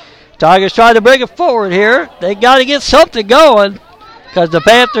 Tigers trying to bring it forward here. They got to get something going because the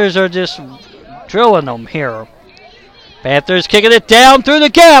Panthers are just drilling them here. Panthers kicking it down through the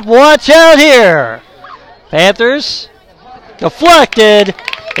gap. Watch out here. Panthers deflected.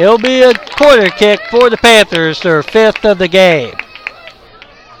 It'll be a corner kick for the Panthers, their 5th of the game.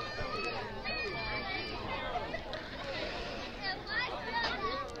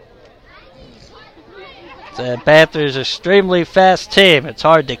 The Panthers are extremely fast team. It's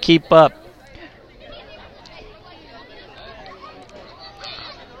hard to keep up.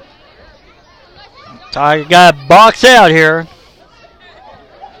 Tiger got to box out here.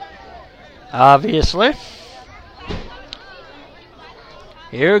 Obviously.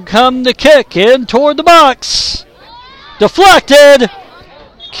 Here come the kick in toward the box. Deflected.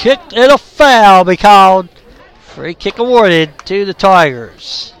 Kicked and a foul be called. Free kick awarded to the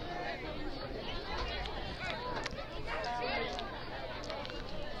Tigers.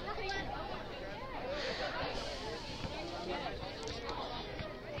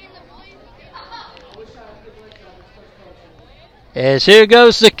 As here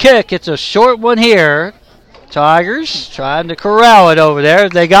goes the kick. It's a short one here. Tigers trying to corral it over there.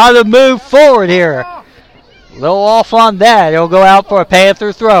 They got to move forward here. A little off on that. It'll go out for a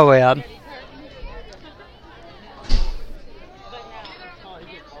Panther throw in.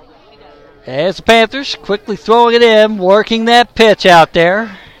 As the Panthers quickly throwing it in, working that pitch out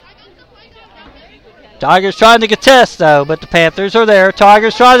there. Tigers trying to contest though, but the Panthers are there.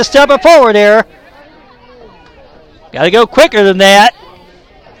 Tigers trying to step it forward here. Got to go quicker than that.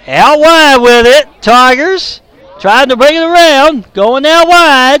 Out wide with it. Tigers trying to bring it around. Going out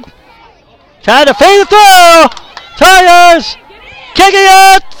wide. Trying to feed the throw. Tigers kicking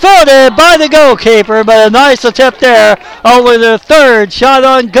it. Fielded by the goalkeeper, but a nice attempt there over the 3rd shot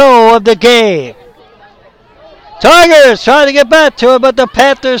on goal of the game. Tigers trying to get back to it, but the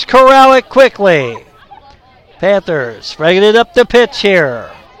Panthers corral it quickly. Panthers bringing it up the pitch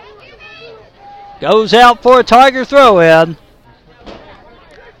here. Goes out for a Tiger throw in.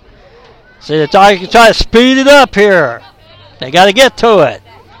 See the Tigers try to speed it up here. They got to get to it.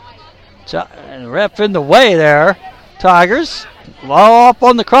 And the ref in the way there. Tigers low up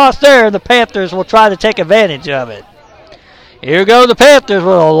on the cross there. The Panthers will try to take advantage of it. Here go the Panthers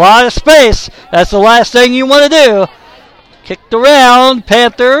with a lot of space. That's the last thing you want to do. Kicked around.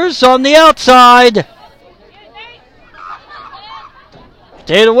 Panthers on the outside.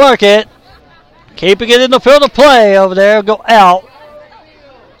 Stay to work it. Keeping it in the field of play over there. Go out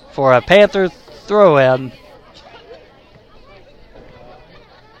for a Panther throw-in.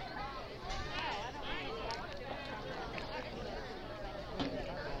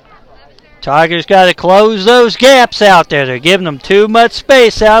 Tigers got to close those gaps out there. They're giving them too much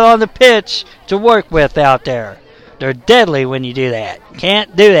space out on the pitch to work with out there. They're deadly when you do that.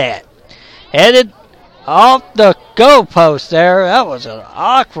 Can't do that. Headed off the goalpost there. That was an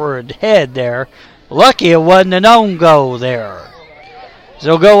awkward head there. Lucky it wasn't an own goal there. So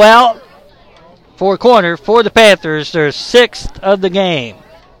they'll go out for a corner for the Panthers. Their 6th of the game.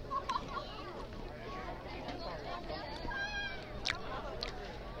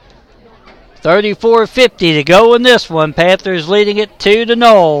 $34.50 to go in this one. Panthers leading it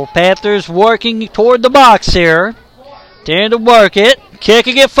 2-0. Panthers working toward the box here. Trying to work it.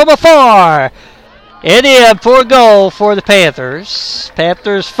 Kicking it from afar. And in for a goal for the Panthers.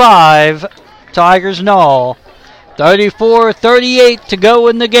 Panthers 5, Tigers 0. 34-38 to go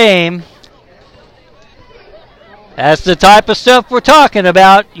in the game. That's the type of stuff we're talking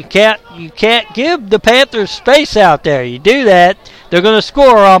about. You can't give the Panthers space out there. You do that, they're going to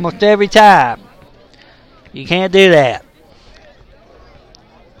score almost every time. You can't do that.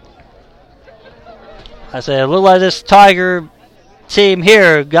 I said, it looked like this Tiger team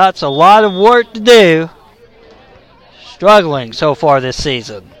here got a lot of work to do. Struggling so far this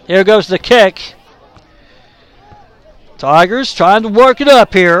season. Here goes the kick. Tigers trying to work it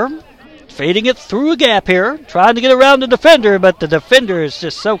up here. Feeding it through a gap here. Trying to get around the defender, but the defender is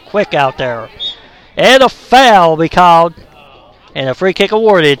just so quick out there. And a foul will be called. And a free kick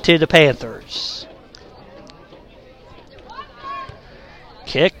awarded to the Panthers.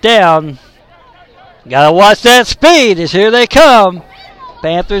 Kick down. Gotta watch that speed as here they come.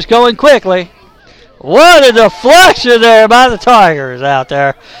 Panthers going quickly. What a deflection there by the Tigers out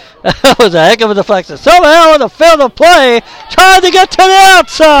there. That was a heck of a deflection. Somehow in the field of play, trying to get to the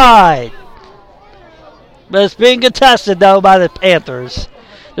outside. But it's being contested, though, by the Panthers.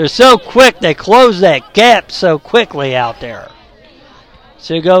 They're so quick. They close that gap so quickly out there.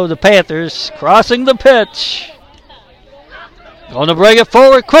 So go the Panthers crossing the pitch. Going to bring it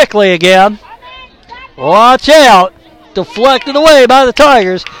forward quickly again. Watch out. Deflected away by the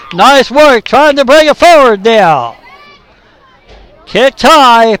Tigers. Nice work trying to bring it forward now. Kicked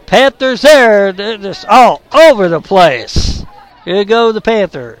high. Panthers there. They're just all over the place. Here go the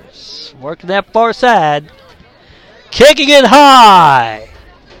Panthers. Working that far side. Kicking it high.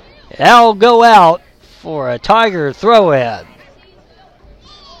 That'll go out for a Tiger throw-in.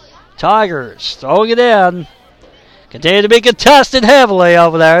 Tigers throwing it in. Continue to be contested heavily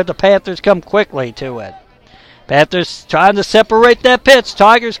over there. The Panthers come quickly to it. Panthers trying to separate that pitch.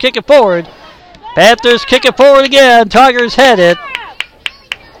 Tigers kick it forward. Panthers kick it forward again. Tigers head it.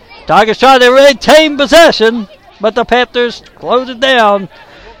 Tigers trying to retain possession, but the Panthers close it down.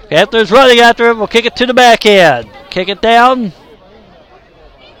 Panthers running after it. Will kick it to the back end. Kick it down.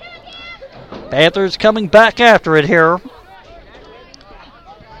 Panthers coming back after it here.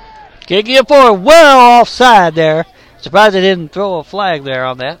 Kicking it forward. Well offside there. Surprised they didn't throw a flag there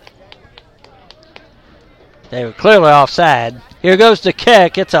on that. They were clearly offside. Here goes the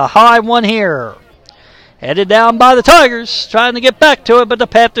kick. It's a high one here. Headed down by the Tigers. Trying to get back to it, but the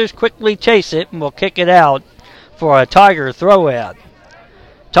Panthers quickly chase it and will kick it out for a Tiger throw-in.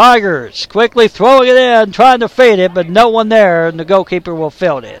 Tigers quickly throwing it in, trying to fade it, but no one there, and the goalkeeper will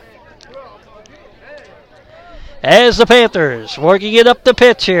field it. As the Panthers working it up the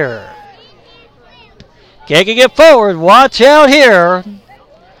pitch here. Kicking it forward. Watch out here.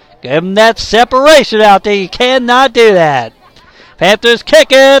 Give them that separation out there. You cannot do that. Panthers kick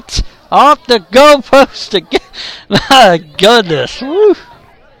it off the goalpost again. My goodness. Woo.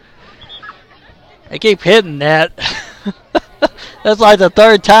 They keep hitting that. That's like the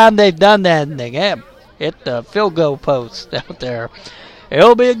third time they've done that, and they have hit the field goal post out there.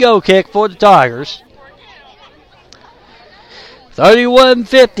 It'll be a goal kick for the Tigers.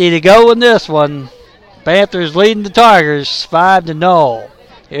 31:50 to go in this one. Panthers leading the Tigers 5-0.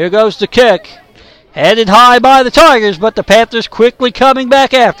 Here goes the kick. Headed high by the Tigers, but the Panthers quickly coming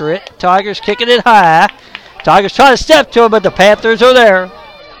back after it. Tigers kicking it high. Tigers trying to step to it, but the Panthers are there.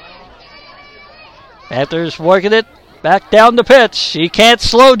 Panthers working it back down the pitch. He can't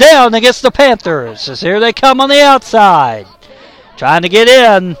slow down against the Panthers, as here they come on the outside. Trying to get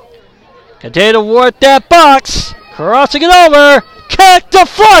in. Continue to work that box. Crossing it over. Kick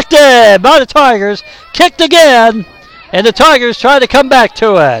deflected by the Tigers. Kicked again. And the Tigers try to come back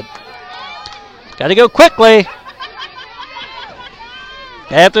to it. Got to go quickly.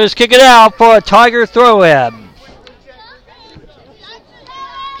 Panthers kick it out for a Tiger throw-in.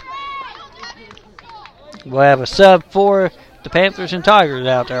 We'll have a sub for the Panthers and Tigers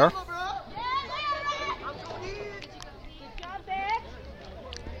out there.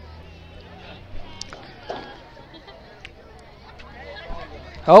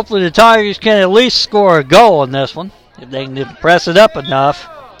 Hopefully the Tigers can at least score a goal in this one, if they can press it up enough.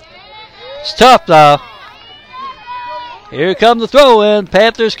 It's tough, though. Here comes the throw-in.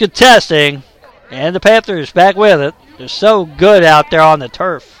 Panthers contesting. And the Panthers back with it. They're so good out there on the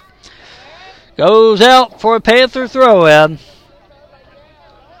turf. Goes out for a Panther throw-in.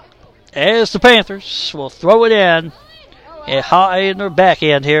 As the Panthers will throw it in. And high in their back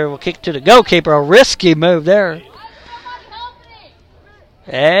end here. Will kick to the goalkeeper. A risky move there.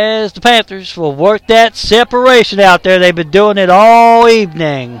 As the Panthers will work that separation out there. They've been doing it all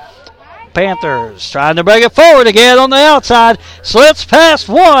evening. Panthers trying to bring it forward again on the outside. Slips past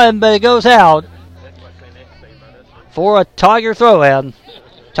one, but it goes out for a Tiger throw-in.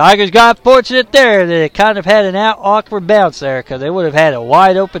 Tigers got fortunate there that it kind of had an awkward bounce there, because they would have had a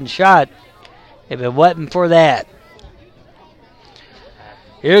wide open shot if it wasn't for that.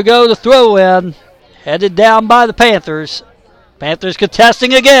 Here goes the throw-in. Headed down by the Panthers. Panthers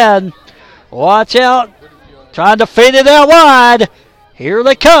contesting again. Watch out. Trying to feed it out wide. Here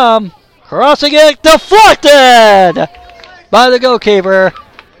they come. Crossing it. Deflected by the goalkeeper.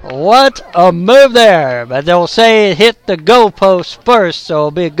 What a move there. But they'll say it hit the goalpost first, so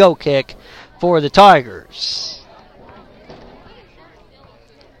it'll be a goal kick for the Tigers.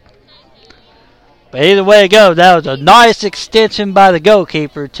 But either way it goes, that was a nice extension by the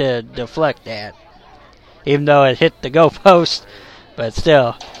goalkeeper to deflect that. Even though it hit the goalpost, but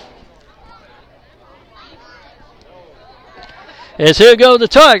still. As here go the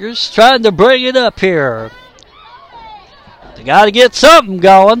Tigers, trying to bring it up here. They got to get something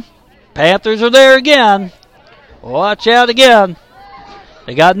going. Panthers are there again. Watch out again.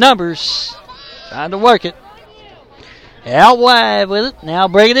 They got numbers. Trying to work it. Out wide with it. Now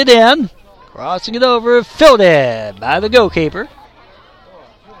bringing it in. Crossing it over, fielded by the goalkeeper.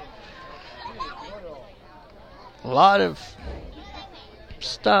 A lot of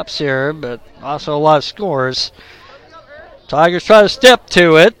stops here, but also a lot of scores. Tigers try to step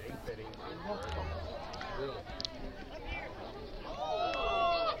to it.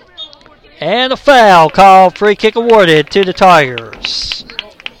 And a foul called, free kick awarded to the Tigers.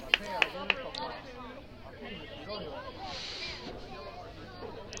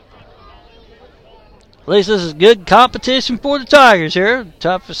 At least this is good competition for the Tigers here.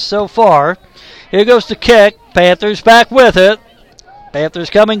 Toughest so far. Here goes the kick. Panthers back with it. Panthers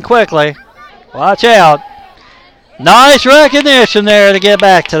coming quickly. Watch out. Nice recognition there to get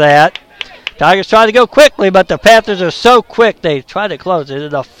back to that. Tigers try to go quickly, but the Panthers are so quick they try to close it,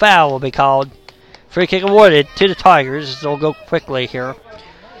 and a foul will be called. Free kick awarded to the Tigers. They'll go quickly here.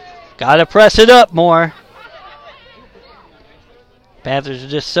 Got to press it up more. Panthers are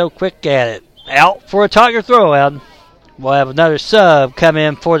just so quick at it. Out for a Tiger throw-in. We'll have another sub come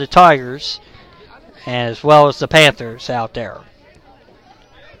in for the Tigers, and as well as the Panthers out there.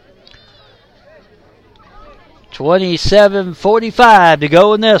 27:45 to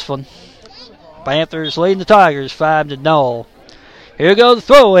go in this one. Panthers leading the Tigers 5-0. Here goes the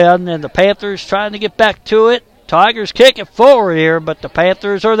throw-in, and the Panthers trying to get back to it. Tigers kick it forward here, but the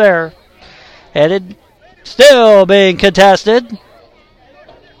Panthers are there. Headed, still being contested.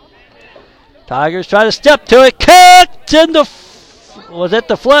 Tigers try to step to it. Kicked in the... Was it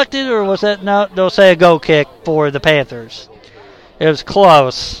deflected, or was that... No, they'll say a goal kick for the Panthers. It was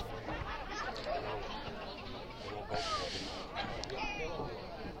close.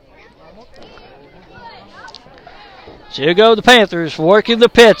 So here go the Panthers working the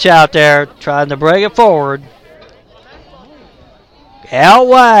pitch out there, trying to bring it forward. Out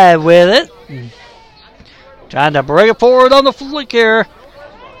wide with it. Trying to bring it forward on the flick here.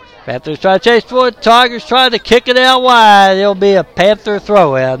 Panthers try to chase for it. Tigers try to kick it out wide. It'll be a Panther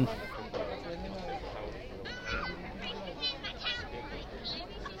throw-in.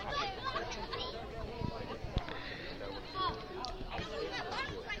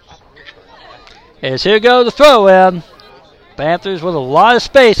 As here go the throw-in. Panthers with a lot of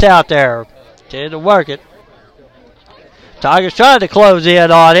space out there. Trying to work it. Tigers trying to close in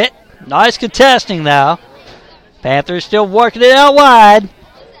on it. Nice contesting now. Panthers still working it out wide.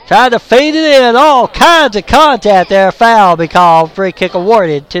 Trying to feed it in. All kinds of contact there. Foul be called. Free kick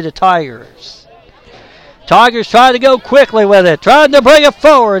awarded to the Tigers. Tigers trying to go quickly with it. Trying to bring it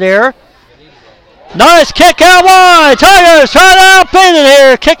forward here. Nice kick out wide. Tigers trying to outbeat it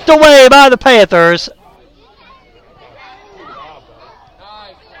here. Kicked away by the Panthers.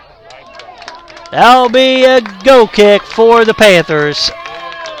 That'll be a goal kick for the Panthers.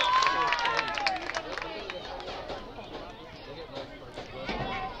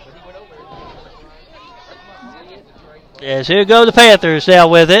 Yes, here go the Panthers now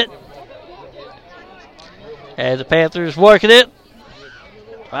with it. And the Panthers working it.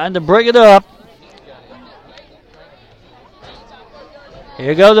 Trying to bring it up.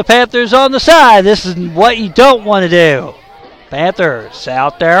 Here go the Panthers on the side. This is what you don't want to do. Panthers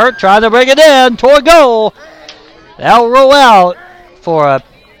out there trying to bring it in toward goal. That'll roll out for a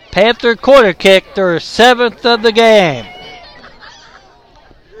Panther corner kick, their 7th of the game.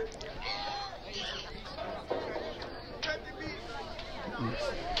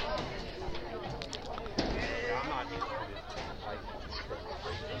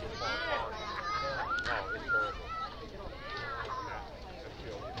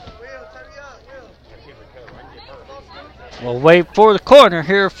 We'll wait for the corner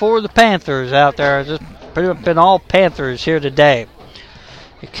here for the Panthers out there. Just pretty much been all Panthers here today.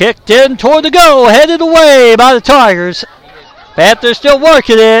 It kicked in toward the goal, headed away by the Tigers. Panthers still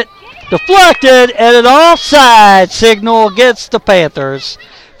working it. Deflected, and an offside signal against the Panthers.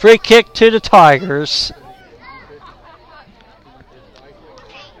 Free kick to the Tigers.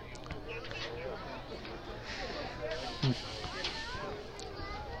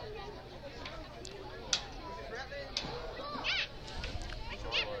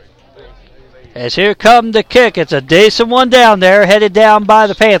 As here come the kick. It's a decent one down there, headed down by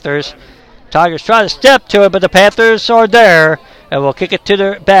the Panthers. Tigers try to step to it, but the Panthers are there, and we'll kick it to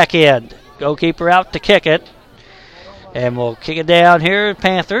the back end. Goalkeeper out to kick it. And we'll kick it down here.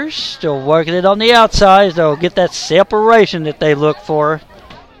 Panthers still working it on the outside. They'll get that separation that they look for.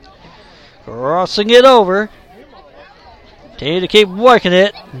 Crossing it over. Continue to keep working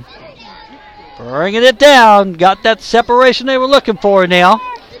it. Bringing it down. Got that separation they were looking for now.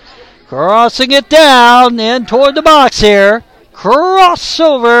 Crossing it down in toward the box here.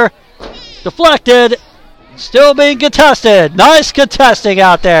 Crossover. Deflected. Still being contested. Nice contesting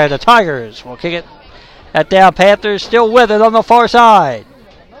out there. The Tigers will kick it. That down. Panthers still with it on the far side.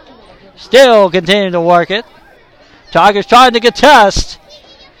 Still continuing to work it. Tigers trying to contest.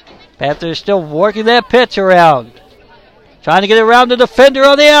 Panthers still working that pitch around. Trying to get it around the defender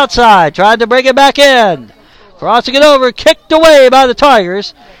on the outside. Trying to bring it back in. Crossing it over. Kicked away by the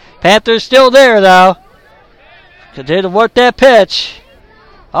Tigers. Panthers still there though. Continue to work that pitch.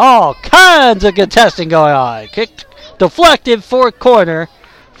 All kinds of contesting going on. Kicked, deflected for a corner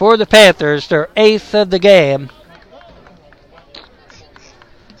for the Panthers. Their 8th of the game.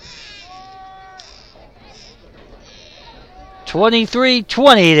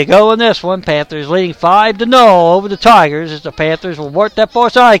 .23-20 to go in this one. Panthers leading 5-0 over the Tigers as the Panthers will work that far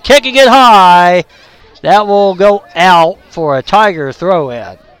side. Kicking it high. That will go out for a Tiger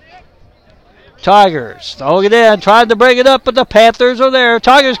throw-in. Tigers throwing it in, trying to bring it up, but the Panthers are there.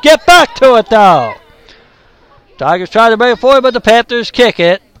 Tigers get back to it, though. Tigers trying to bring it forward, but the Panthers kick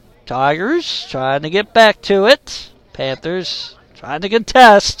it. Tigers trying to get back to it. Panthers trying to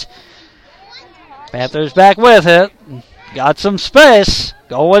contest. Panthers back with it. Got some space.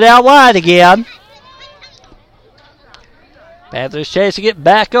 Going out wide again. Panthers chasing it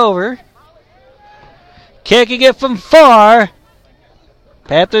back over. Kicking it from far.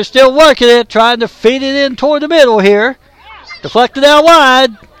 Panthers still working it, trying to feed it in toward the middle here. Deflected out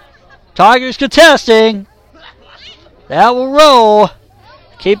wide. Tigers contesting. That will roll.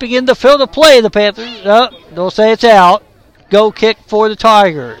 Keeping in the field of play, the Panthers. They'll say it's out. Go kick for the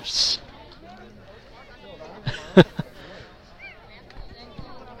Tigers.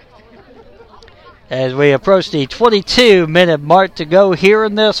 As we approach the 22-minute mark to go here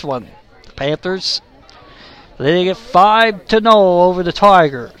in this one. The Panthers leading it 5-0 over the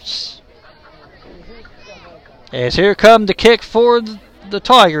Tigers. As here come the kick for the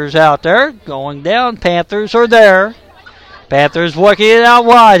Tigers out there. Going down. Panthers are there. Panthers working it out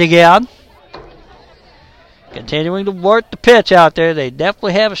wide again. Continuing to work the pitch out there. They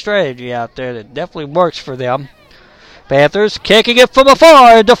definitely have a strategy out there that definitely works for them. Panthers kicking it from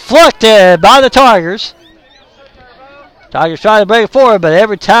afar. Deflected by the Tigers. Tigers trying to bring it forward, but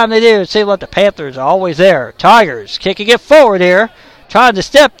every time they do, it seems like the Panthers are always there. Tigers kicking it forward here. Trying to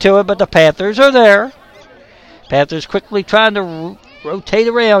step to it, but the Panthers are there. Panthers quickly trying to rotate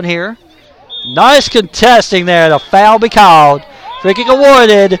around here. Nice contesting there. The foul be called. Free kick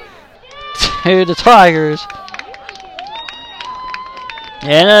awarded to the Tigers.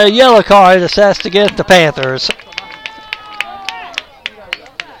 And a yellow card assessed against the Panthers.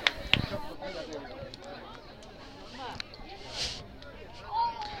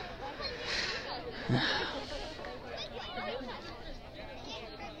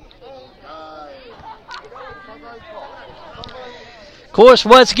 Of course,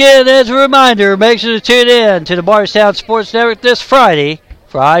 once again, as a reminder, make sure to tune in to the Bardstown Sports Network this Friday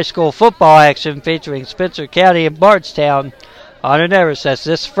for high school football action featuring Spencer County and Bardstown on our network. That's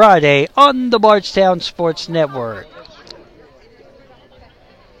this Friday on the Bardstown Sports Network.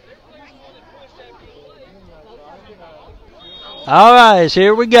 All right, so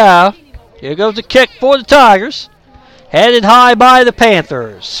here we go. Here goes the kick for the Tigers. Headed high by the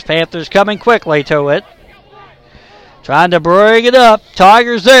Panthers. Panthers coming quickly to it. Trying to bring it up.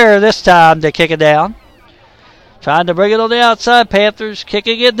 Tigers there this time to kick it down. Trying to bring it on the outside. Panthers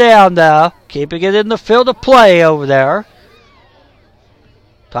kicking it down now. Keeping it in the field of play over there.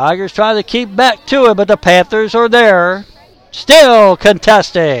 Tigers trying to keep back to it, but the Panthers are there. Still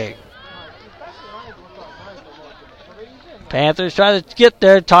contesting. Panthers trying to get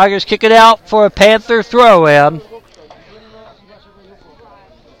there. Tigers kick it out for a Panther throw-in.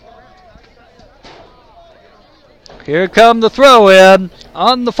 Here come the throw-in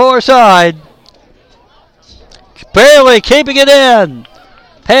on the far side. Barely keeping it in.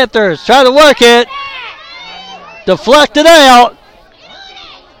 Panthers try to work it. Deflected out.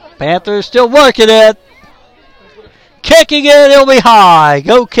 Panthers still working it. Kicking it, it'll be high.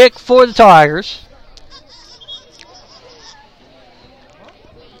 Go kick for the Tigers.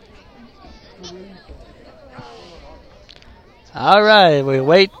 All right, we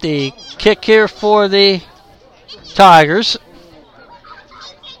wait the kick here for the Tigers.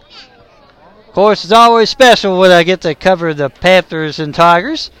 Of course, it's always special when I get to cover the Panthers and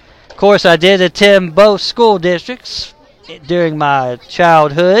Tigers. Of course, I did attend both school districts during my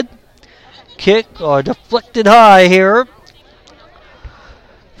childhood. Kick or deflected high here.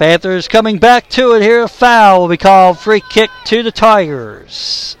 Panthers coming back to it here. A foul will be called. Free kick to the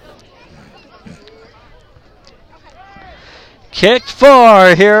Tigers. Kicked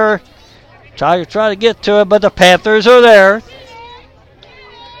far here. Tigers try to get to it, but the Panthers are there.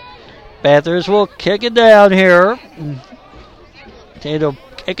 Panthers will kick it down here. It'll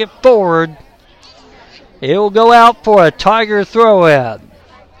kick it forward. It will go out for a Tiger throw-in.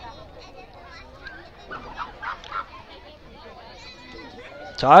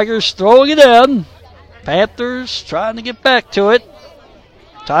 Tigers throwing it in. Panthers trying to get back to it.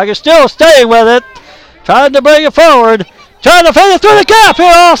 Tigers still staying with it. Trying to bring it forward. Trying to fade it through the gap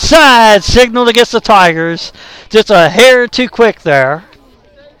here. Offside. Signaled against the Tigers. Just a hair too quick there.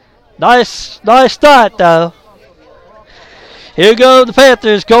 Nice thought though. Here go the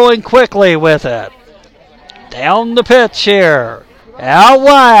Panthers going quickly with it. Down the pitch here. Out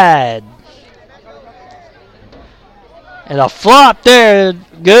wide. And a flop there.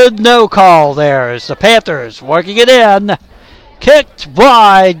 Good no call there as the Panthers working it in. Kicked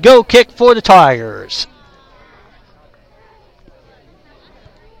wide. Go kick for the Tigers.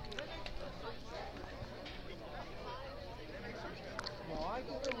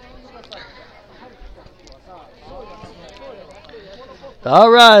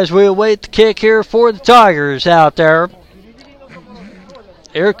 All right, as we await the kick here for the Tigers out there.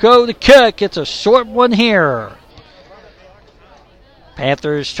 Here goes the kick. It's a short one here.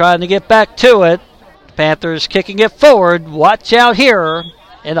 Panthers trying to get back to it. Panthers kicking it forward. Watch out here.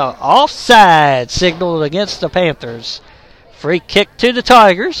 And an offside signaled against the Panthers. Free kick to the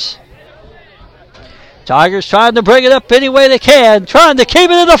Tigers. Tigers trying to bring it up any way they can. Trying to keep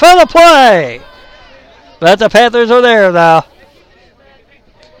it in the front of play. But the Panthers are there now.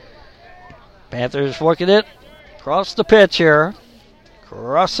 Panthers working it across the pitch here.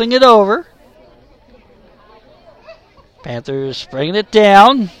 Crossing it over. Panthers bringing it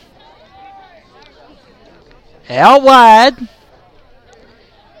down. Out wide.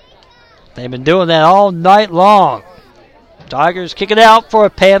 They've been doing that all night long. Tigers kick it out for a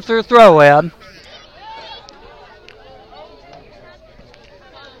Panther throw-in.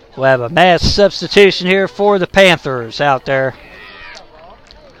 We'll have a mass substitution here for the Panthers out there.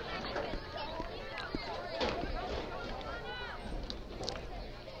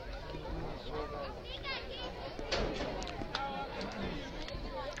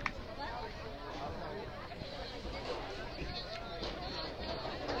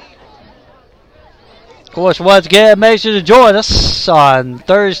 Of course, once again, make sure to join us on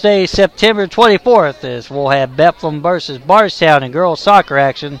Thursday, September 24th, as we'll have Bethlehem versus Bardstown in girls soccer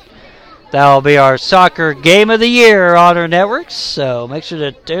action. That'll be our soccer game of the year on our networks, so make sure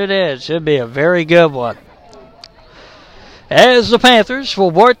to tune in. It should be a very good one. As the Panthers will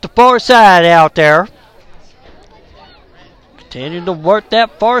work the far side out there. Continue to work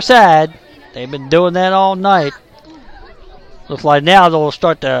that far side. They've been doing that all night. Looks like now they'll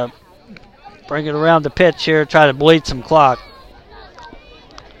start to bring it around the pitch here, try to bleed some clock.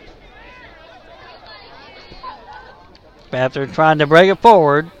 Panther trying to bring it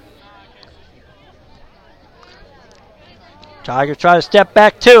forward. Tigers try to step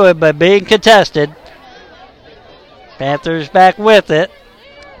back to it, but being contested. Panthers back with it.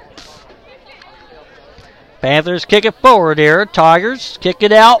 Panthers kick it forward here. Tigers kick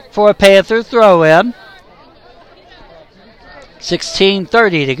it out for a Panther throw-in.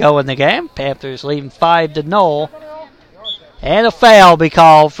 16:30 to go in the game. Panthers leading 5-0. And a foul be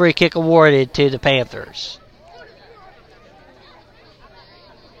called. Free kick awarded to the Panthers.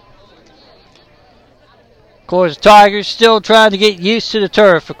 Of course, the Tigers still trying to get used to the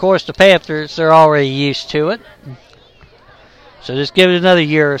turf. Of course, the Panthers, they're already used to it. So just give it another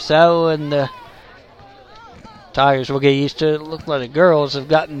year or so, and the Tigers will get used to it. Looks like the girls have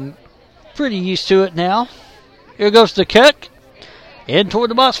gotten pretty used to it now. Here goes the kick. In toward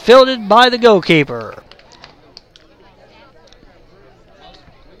the box, fielded by the goalkeeper.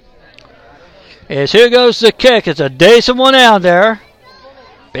 As here goes the kick. It's a decent one out there.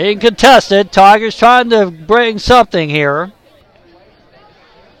 Being contested. Tigers trying to bring something here.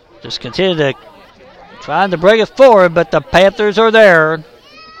 Just continue to trying to bring it forward, but the Panthers are there.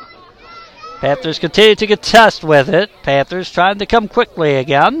 Panthers continue to contest with it. Panthers trying to come quickly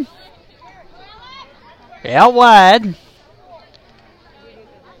again. Out wide.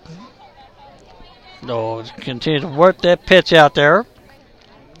 No, continue to work that pitch out there.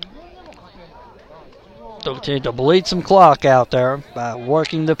 Continue to bleed some clock out there by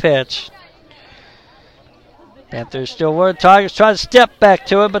working the pitch. Panthers still work. Tigers try to step back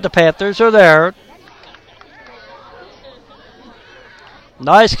to it, but the Panthers are there.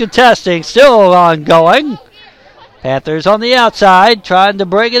 Nice contesting, still ongoing. Panthers on the outside, trying to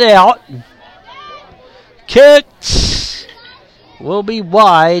bring it out. Kicked. Will be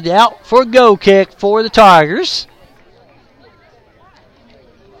wide, out for a go kick for the Tigers.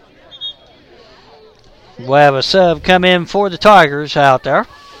 We'll have a sub come in for the Tigers out there.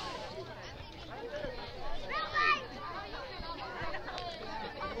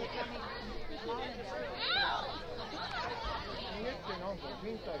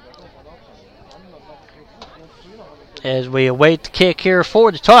 As we await the kick here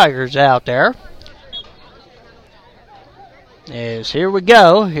for the Tigers out there. As here we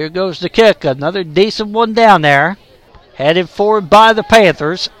go. Here goes the kick. Another decent one down there. Headed forward by the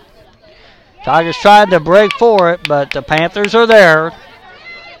Panthers. Tigers trying to break for it, but the Panthers are there.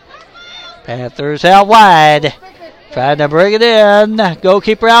 Panthers out wide. Trying to bring it in.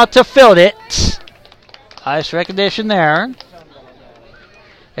 Goalkeeper out to field it. Nice recognition there.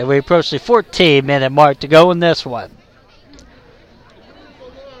 And we approach the 14-minute mark to go in this one.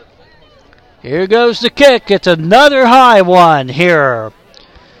 Here goes the kick. It's another high one here.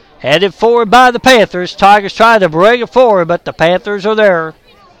 Headed forward by the Panthers. Tigers trying to bring it forward, but the Panthers are there.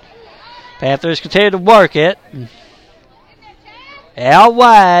 Panthers continue to work it. Out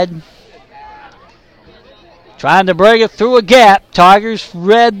wide. Trying to bring it through a gap. Tigers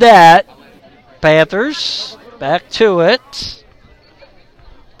read that. Panthers back to it.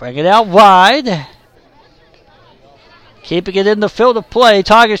 Bring it out wide. Keeping it in the field of play.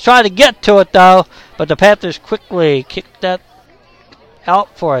 Tigers trying to get to it though, but the Panthers quickly kick that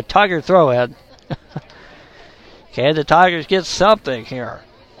out for a Tiger throw-in. Can the Tigers get something here?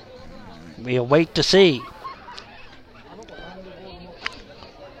 We'll wait to see.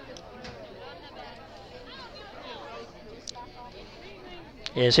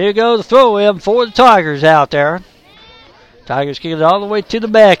 Yes, here goes the throw-in for the Tigers out there. Tigers kick it all the way to the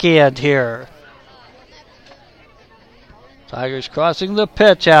back end here. Tigers crossing the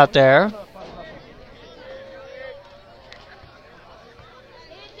pitch out there.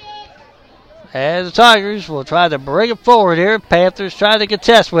 And the Tigers will try to bring it forward here. Panthers trying to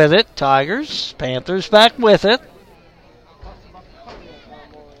contest with it. Panthers back with it.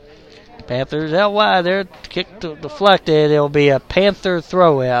 Panthers out wide there. Kick deflected. It'll be a Panther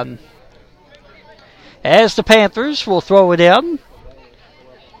throw-in. As the Panthers will throw it in.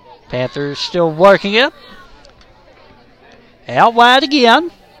 Panthers still working it. Out wide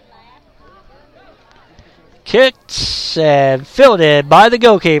again. Kicked and fielded by the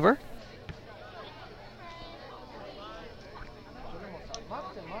goalkeeper.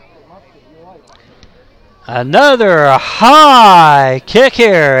 Another high kick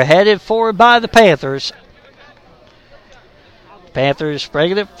here, headed forward by the Panthers. Panthers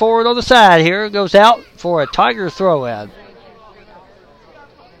bringing it forward on the side here. Goes out for a Tiger throw-in.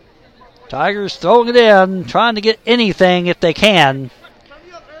 Tigers throwing it in, trying to get anything if they can.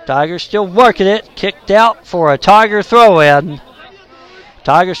 Tigers still working it. Kicked out for a Tiger throw-in.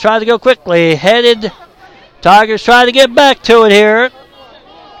 Tigers trying to go quickly. Headed. Tigers trying to get back to it here.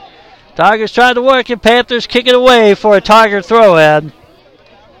 Tigers trying to work it. Panthers kick it away for a Tiger throw-in.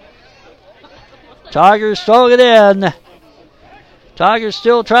 Tigers throwing it in. Tigers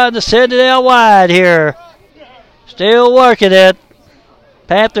still trying to send it out wide here. Still working it.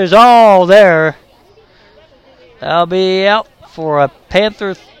 Panthers all there. That'll be out for a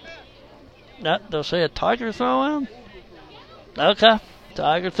Panther. They'll say a Tiger throw-in? Okay.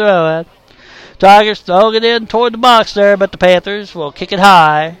 Tiger throw-in. Tigers throwing it in toward the box there, but the Panthers will kick it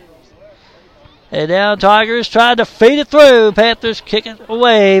high. And now Tigers trying to feed it through. Panthers kick it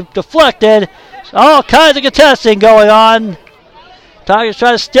away. Deflected. All kinds of contesting going on. Tigers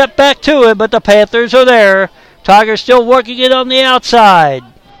trying to step back to it, but the Panthers are there. Tigers still working it on the outside.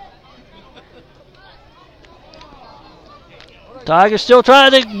 Tigers still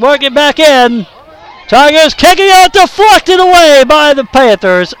trying to work it back in. Tigers kicking out, deflected away by the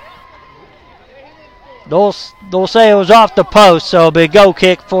Panthers. They'll say it was off the post, so it'll be a goal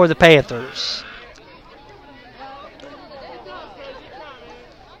kick for the Panthers.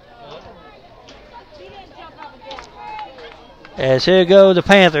 As here go the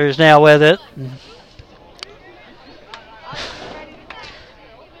Panthers now with it.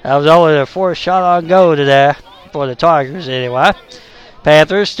 That was only their fourth shot on goal today for the Tigers anyway.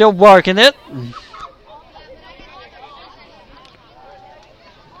 Panthers still working it.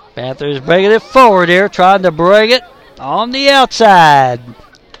 Panthers bringing it forward here, trying to bring it on the outside.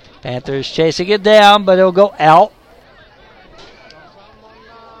 Panthers chasing it down, but it'll go out.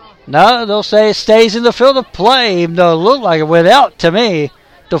 No, they'll say it stays in the field of play, even though it looked like it went out to me.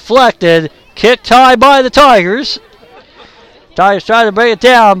 Deflected, kicked high by the Tigers. Tigers trying to bring it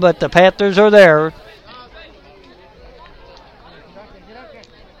down, but the Panthers are there.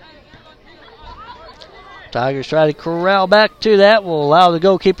 Tigers try to corral back to that. Will allow the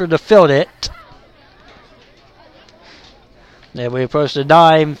goalkeeper to field it. Then we approach the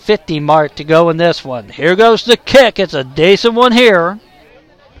 9:50 mark to go in this one. Here goes the kick. It's a decent one here.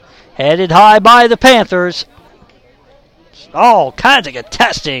 Headed high by the Panthers. All kinds of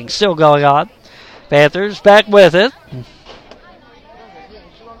contesting still going on. Panthers back with it.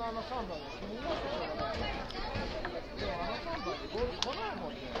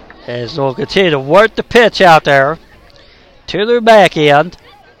 As they'll continue to work the pitch out there to their back end.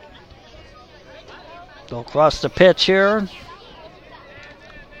 They'll cross the pitch here.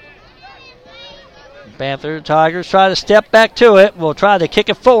 Tigers try to step back to it. We'll try to kick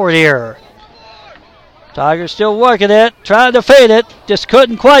it forward here. Tigers still working it, trying to fade it. Just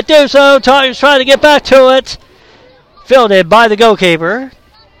couldn't quite do so. Tigers trying to get back to it. Fielded by the goalkeeper.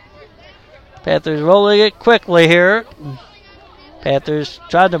 Panthers rolling it quickly here. Panthers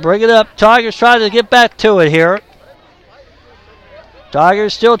trying to bring it up. Tigers trying to get back to it here.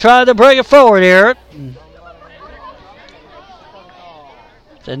 Tigers still trying to bring it forward here.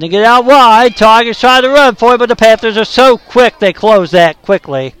 Then they get out wide. Tigers trying to run for it, but the Panthers are so quick they close that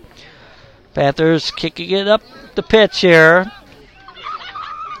quickly. Panthers kicking it up the pitch here.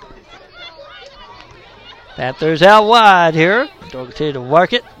 Panthers out wide here. They'll continue to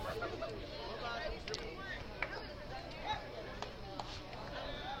work it.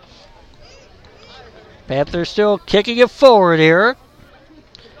 Panthers still kicking it forward here.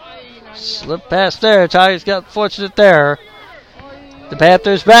 Slip past there. Tigers got fortunate there. The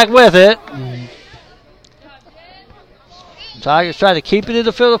Panthers back with it. Tigers try to keep it in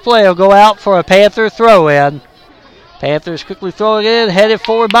the field of play. Will go out for a Panther throw-in. Panthers quickly throwing it in, headed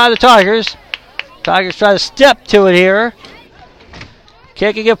forward by the Tigers. Tigers try to step to it here.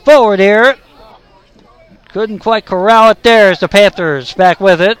 Kicking it forward here. Couldn't quite corral it there as the Panthers back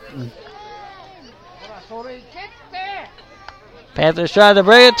with it. Panthers trying to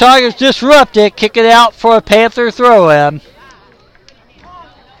bring it. Tigers disrupt it. Kick it out for a Panther throw-in.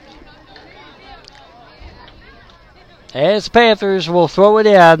 As the Panthers will throw it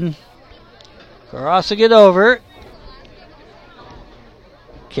in. Crossing it over.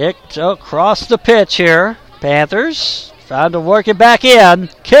 Kicked across the pitch here. Panthers trying to work it back in.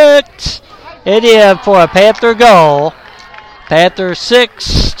 Kicked it in for a Panther goal. Panthers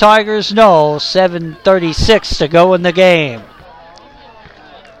 6, Tigers no. 7:36 to go in the game.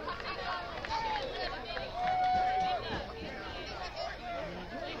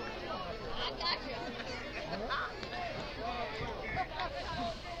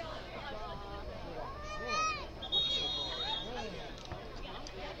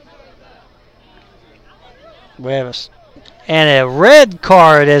 We have a red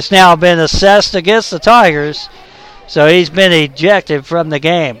card has now been assessed against the Tigers, so he's been ejected from the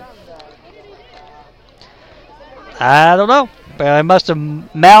game. I don't know, but I must have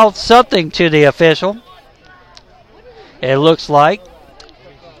mouthed something to the official. It looks like.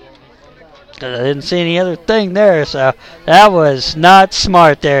 I didn't see any other thing there, so that was not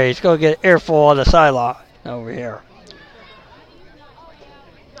smart there. He's going to get an earful on the sideline over here.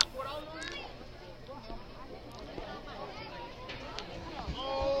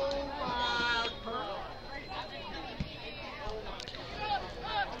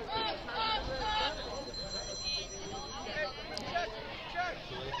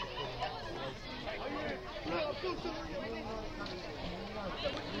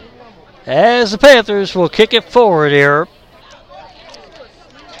 As the Panthers will kick it forward here.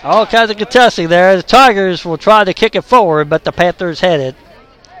 All kinds of contesting there. The Tigers will try to kick it forward, but the Panthers headed.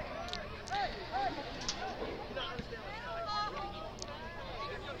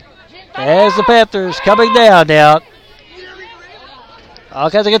 As the Panthers coming down now. All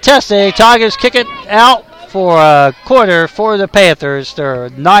kinds of contesting. Tigers kick it out for a corner for the Panthers. Their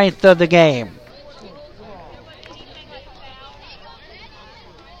 9th of the game.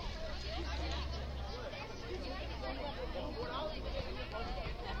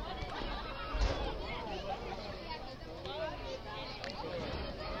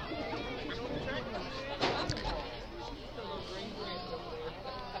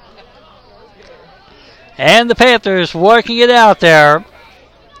 And the Panthers working it out there.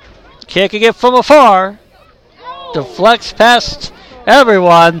 Kicking it from afar. Deflects past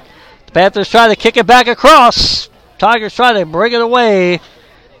everyone. The Panthers try to kick it back across. Tigers try to bring it away.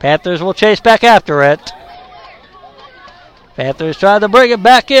 Panthers will chase back after it. Panthers try to bring it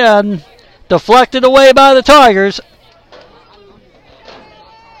back in. Deflected away by the Tigers.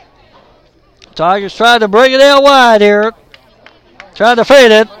 Tigers try to bring it out wide here. Trying to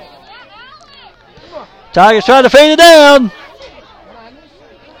fade it. Tigers trying to fade it down.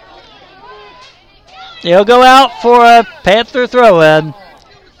 He'll go out for a Panther throw-in.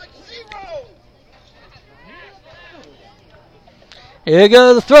 Here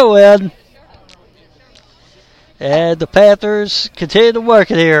goes the throw-in. And the Panthers continue to work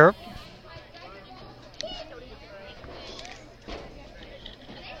it here.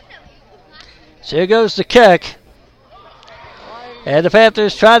 So here goes the kick. And the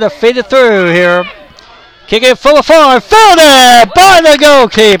Panthers try to feed it through here. Kick it full of far. Fielded by the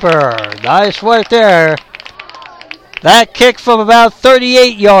goalkeeper. Nice work there. That kick from about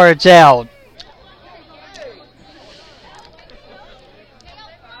 38 yards out.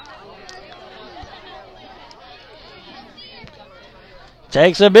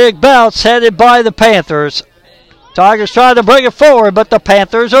 Takes a big bounce headed by the Panthers. Tigers trying to bring it forward, but the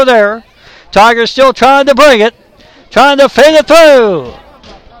Panthers are there. Tigers still trying to bring it. Trying to feed it through.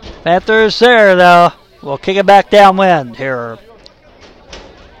 Panthers there, though. We'll kick it back downwind here.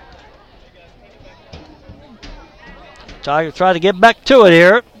 Tigers trying to get back to it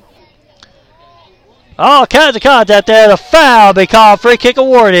here. All kinds of contact there. The foul be called. Free kick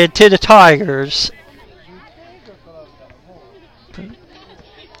awarded to the Tigers.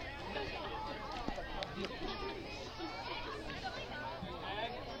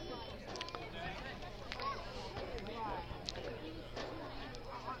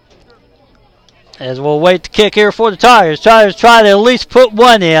 As we'll wait to kick here for the Tigers. Tigers try to at least put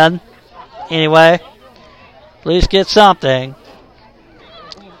one in. Anyway, at least get something.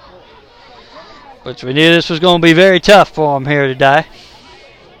 But we knew this was going to be very tough for them here today.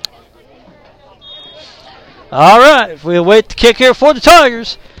 All right, we'll wait to kick here for the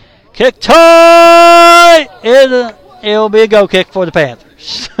Tigers. Kick tight. It'll be a go kick for the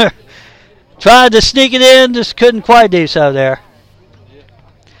Panthers. Tried to sneak it in, just couldn't quite do so there.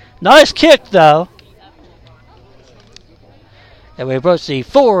 Nice kick, though. And we approach the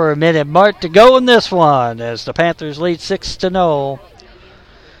 4-minute mark to go in this one as the Panthers lead 6-0.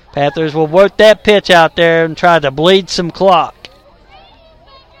 Panthers will work that pitch out there and try to bleed some clock.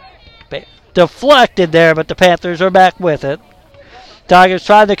 Deflected there, but the Panthers are back with it. Tigers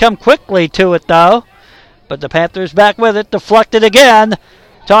trying to come quickly to it, though. But the Panthers back with it. Deflected again.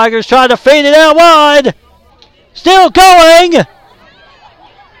 Tigers trying to feed it out wide. Still going.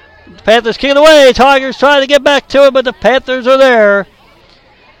 The Panthers kick it away. Tigers trying to get back to it, but the Panthers are there.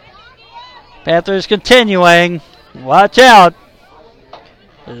 Panthers continuing. Watch out.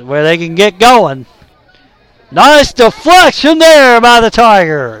 This is where they can get going. Nice deflection there by the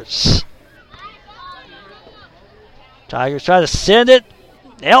Tigers. Tigers try to send it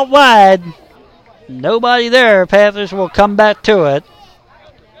out wide. Nobody there. Panthers will come back to it.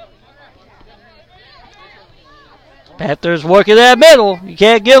 Panthers working that middle. You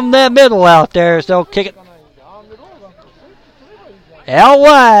can't give them that middle out there, so they'll kick it out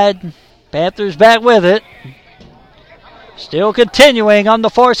wide. Panthers back with it. Still continuing on the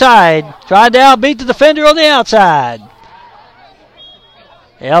far side. Trying to outbeat the defender on the outside.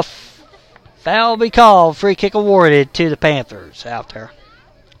 Foul be called. Free kick awarded to the Panthers out there.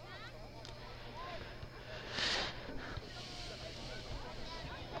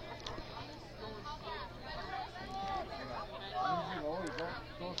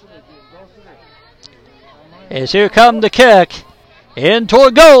 As here come the kick. In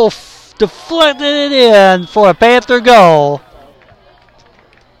toward goal. Deflected it in for a Panther goal.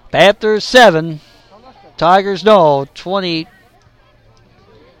 Panthers 7. Tigers no. 2:20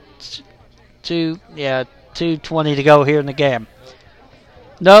 to go here in the game.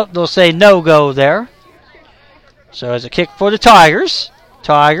 Nope, they'll say no go there. So as a kick for the Tigers.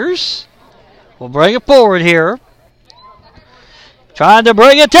 Tigers will bring it forward here. Trying to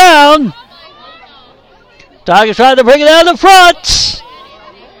bring it down. Tigers trying to bring it out in front.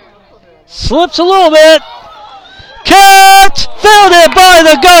 Slips a little bit. Catch! Fielded by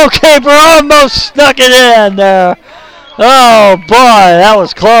the goalkeeper. Almost snuck it in there. Oh boy, that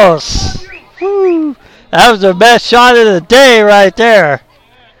was close. Whew. That was the best shot of the day right there.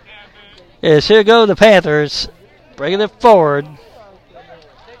 Yes, here go the Panthers. Bringing it forward.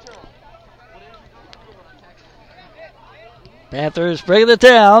 Panthers bringing it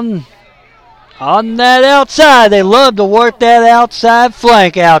down. On that outside. They love to work that outside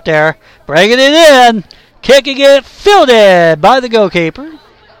flank out there. Bringing it in. Kicking it. Fielded by the goalkeeper.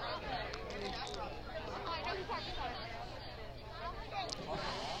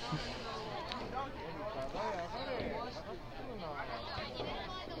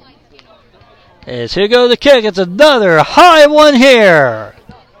 As here goes the kick. It's another high one here.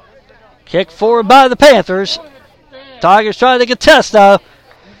 Kick forward by the Panthers. Tigers trying to contest though.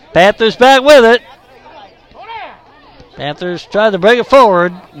 Panthers back with it. Panthers trying to bring it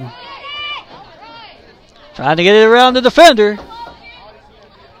forward. Trying to get it around the defender.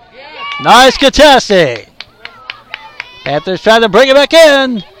 Nice contesting. Panthers trying to bring it back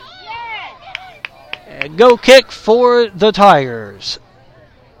in. And go kick for the Tigers.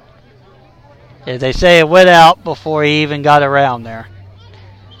 As they say, it went out before he even got around there.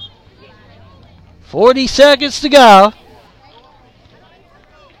 40 seconds to go.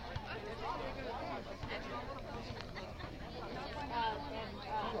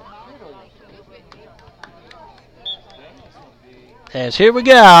 As here we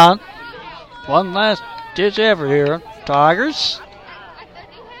go. One last ditch effort here. Tigers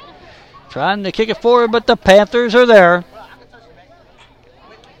trying to kick it forward, but the Panthers are there.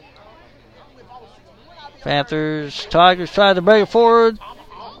 Tigers trying to break it forward.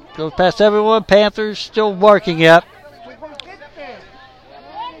 Goes past everyone. Panthers still working it.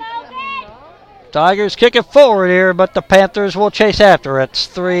 Tigers kick it forward here, but the Panthers will chase after it. It's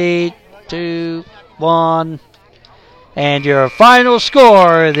 3, 2, 1. And your final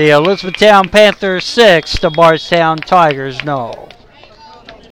score, the Elizabethtown Panthers 6, the Bardstown Tigers 0.